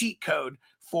was a cheat code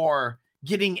for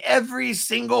getting every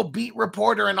single beat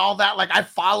reporter and all that. Like I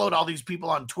followed all these people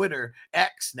on Twitter,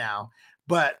 X now,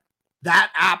 but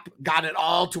that app got it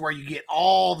all to where you get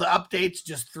all the updates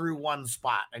just through one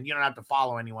spot and you don't have to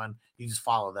follow anyone. You just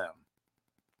follow them.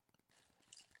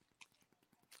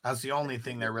 That's the only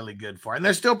thing they're really good for. And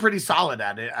they're still pretty solid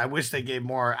at it. I wish they gave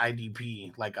more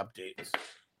IDP like updates.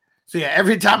 So yeah,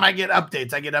 every time I get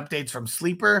updates from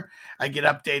Sleeper. I get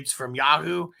updates from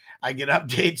Yahoo. I get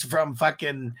updates from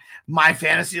fucking My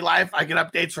Fantasy Life. I get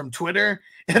updates from Twitter.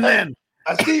 And then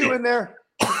I see you in there.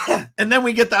 And then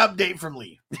we get the update from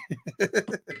Lee.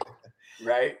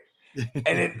 Right. And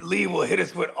then Lee will hit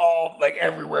us with all like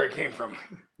everywhere it came from.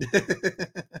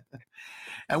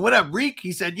 And what up, Reek?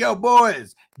 He said, yo,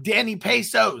 boys, Danny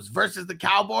Pesos versus the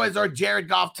Cowboys or Jared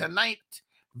Goff tonight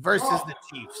versus the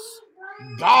Chiefs.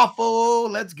 Goffo,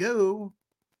 let's go.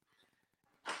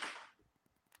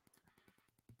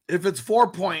 If it's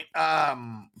 4-point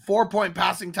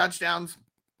passing touchdowns,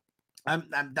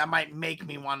 that might make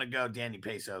me want to go Danny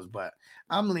Pesos, but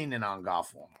I'm leaning on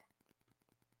Goffo.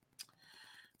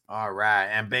 All right.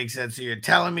 And Bake said, so you're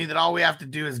telling me that all we have to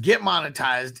do is get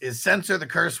monetized, is censor the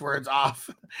curse words off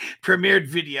premiered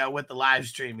video with the live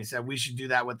stream. He said we should do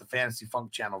that with the Fantasy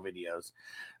Funk channel videos.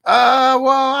 Well,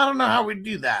 I don't know how we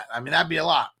do that. I mean, that'd be a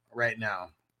lot right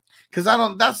now. Because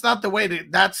that's not the way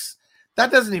that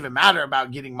doesn't even matter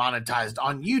about getting monetized.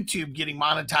 On YouTube, getting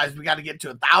monetized, we got to get to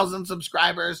 1,000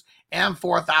 subscribers and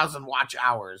 4,000 watch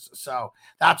hours. So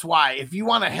that's why if you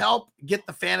want to help get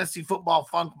the Fantasy Football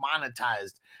Funk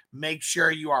monetized, make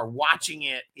sure you are watching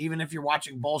it. Even if you're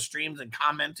watching both streams and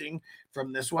commenting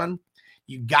from this one,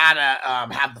 you gotta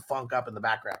have the funk up in the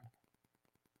background.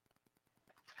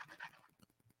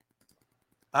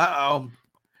 Uh-oh.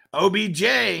 OBJ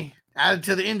added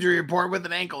to the injury report with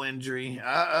an ankle injury.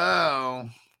 Uh-oh.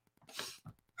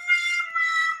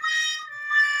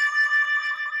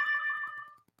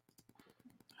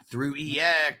 Through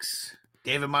EX,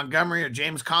 David Montgomery or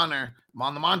James Conner. I'm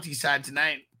on the Monty side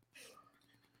tonight.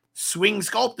 Swing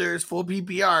Sculptors, full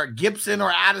PPR. Gibson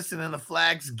or Addison in the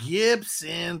flex.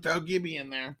 Gibson. Throw Gibby in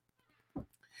there.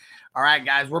 All right,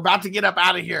 guys. We're about to get up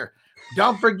out of here.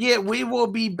 Don't forget, we will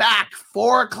be back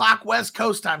 4 o'clock West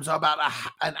Coast time, so about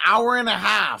an hour and a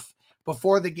half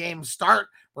before the games start.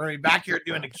 We're going to be back here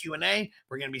doing a Q&A.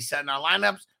 We're going to be setting our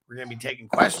lineups. We're going to be taking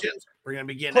questions. We're going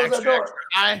to be getting extra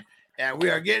high. And we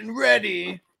are getting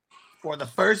ready for the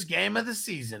first game of the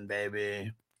season,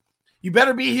 baby. You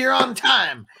better be here on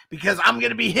time because I'm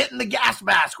going to be hitting the gas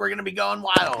mask. We're going to be going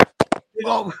wild.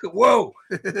 Whoa,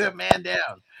 man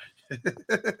down.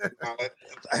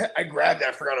 I grabbed that.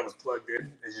 I forgot it was plugged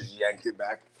in. I just yanked it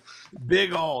back.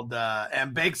 Big old.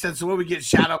 And Bake said, so what we get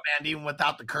shadow banned even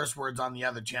without the curse words on the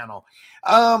other channel.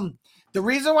 The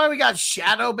reason why we got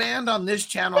shadow banned on this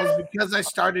channel is because I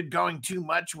started going too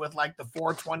much with like the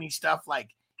 420 stuff,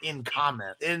 like in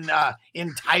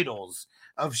titles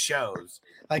of shows.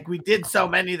 Like we did so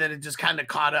many that it just kind of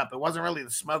caught up. It wasn't really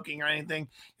the smoking or anything.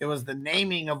 It was the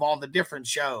naming of all the different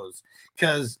shows.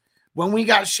 Because when we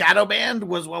got shadow banned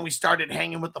was when we started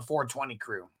hanging with the 420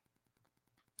 crew.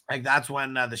 Like that's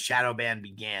when the shadow ban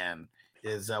began.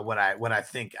 Is what I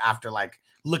think after like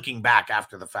looking back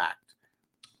after the fact.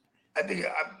 I think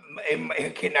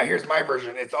okay, now here's my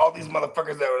version. It's all these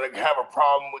motherfuckers that would like have a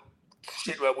problem with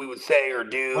shit what we would say or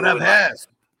do. What up, Hess?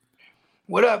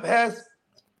 What up, Hess?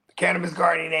 Cannabis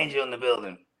Guardian Angel in the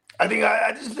building. I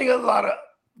just think a lot of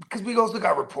because we also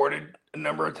got reported a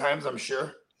number of times, I'm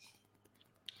sure.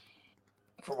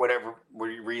 For whatever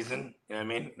reason, you know what I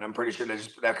mean? And I'm pretty sure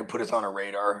that could put us on a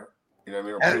radar. You know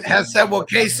what I mean? Has said, well,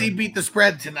 KC beat the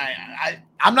spread tonight.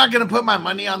 I'm not going to put my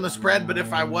money on the spread, but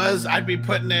if I was, I'd be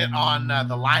putting it on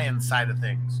the Lions side of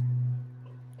things.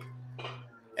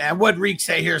 And what Reek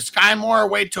say here? Sky Moore,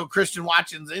 wait till Christian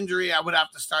Watson's injury. I would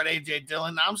have to start A.J.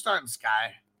 Dillon. No, I'm starting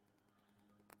Sky.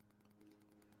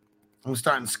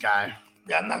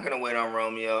 Yeah, I'm not going to wait on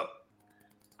Romeo.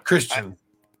 Christian.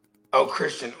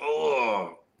 Christian.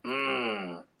 Oh.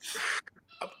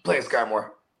 Play Sky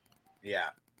Moore. Yeah.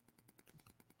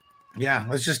 Yeah,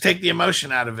 let's just take the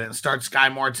emotion out of it and start Sky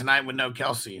Moore tonight with no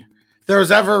Kelsey. If there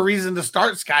was ever a reason to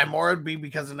start Sky Moore, it'd be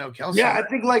because of no Kelsey. Yeah, I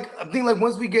think like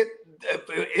once we get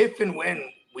if and when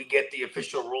we get the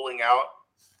official ruling out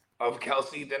of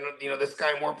Kelsey, then the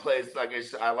Sky Moore plays like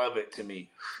I love it to me.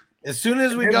 As soon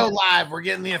as we go live, we're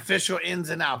getting the official ins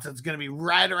and outs. It's going to be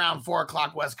right around 4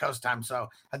 o'clock West Coast time. So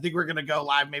I think we're going to go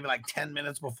live maybe like 10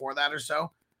 minutes before that or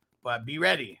so. But be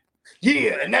ready.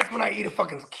 Yeah, and that's when I eat a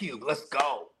fucking cube. Let's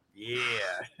go.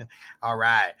 Yeah. All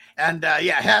right. And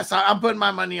Hess, I'm putting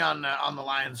my money on the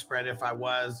Lions spread if I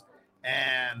was.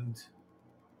 And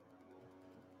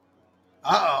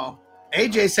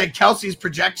AJ said Kelsey's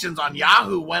projections on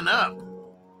Yahoo went up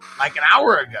like an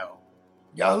hour ago.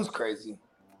 Yahoo's crazy.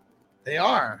 They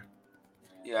are.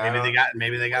 Yeah.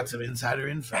 Maybe they got some insider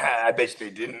info. I bet you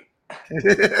they didn't.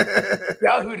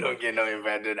 Yahoo don't get no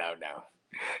info now.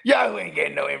 Yahoo ain't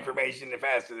getting no information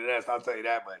faster than us. I'll tell you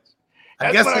that much.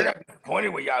 I got disappointed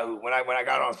with Yahoo when I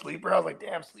got on Sleeper. I was like,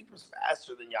 damn, Sleeper's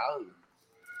faster than Yahoo.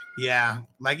 Yeah,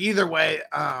 like either way,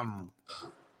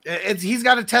 he's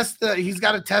got to test the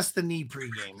knee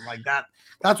pregame like that.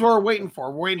 That's what we're waiting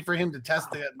for. We're waiting for him to test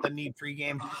the knee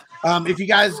pregame. If you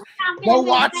guys go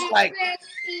watch, like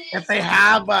if they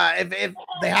have if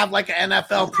they have like an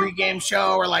NFL pregame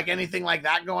show or like anything like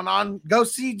that going on, go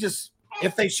see just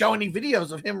if they show any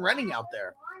videos of him running out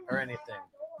there or anything.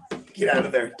 Get out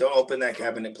of there. Don't open that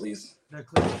cabinet, please. It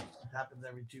happens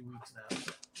every 2 weeks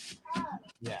now.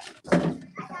 Yeah.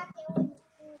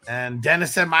 And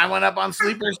Dennis said mine went up on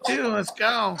Sleepers too. Let's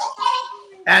go.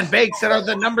 And Bake said, are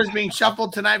the numbers being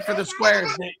shuffled tonight for the squares?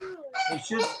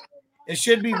 It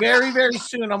should be very, very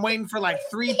soon. I'm waiting for like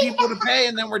 3 people to pay,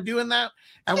 and then we're doing that.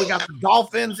 And we got the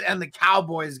Dolphins and the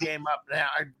Cowboys game up now.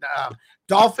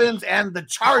 Dolphins and the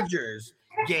Chargers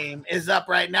game is up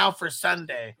right now for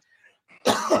Sunday.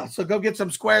 So go get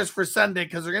some squares for Sunday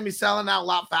because they're going to be selling out a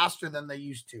lot faster than they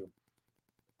used to.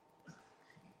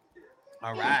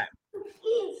 All right.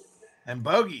 And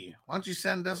Bogey, why don't you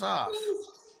send us off?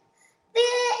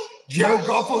 Joe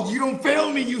Goffo, you don't fail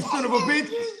me, you son of a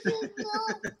bitch.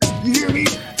 You hear me?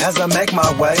 As I make my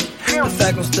way, the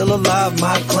fact I'm still alive,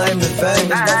 my claim to fame is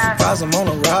no surprise. I'm on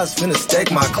a rise, finna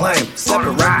stake my claim.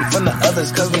 Separate me from the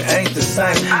others, cause we ain't the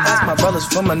same. Ask my brothers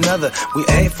from another, we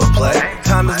ain't for play.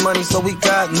 Time is money, so we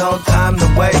got no time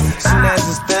to waste. Soon as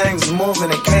this thing's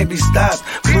moving, it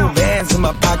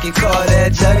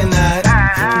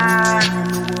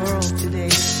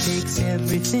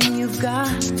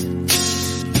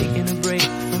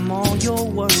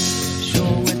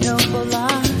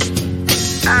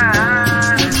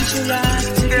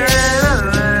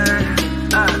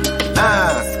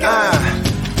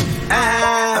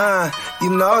You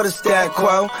know the stat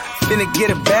quo. Finna get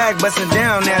a bag, bustin'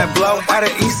 down that blow. Out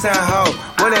of East Side Ho,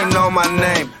 where they know my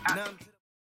name.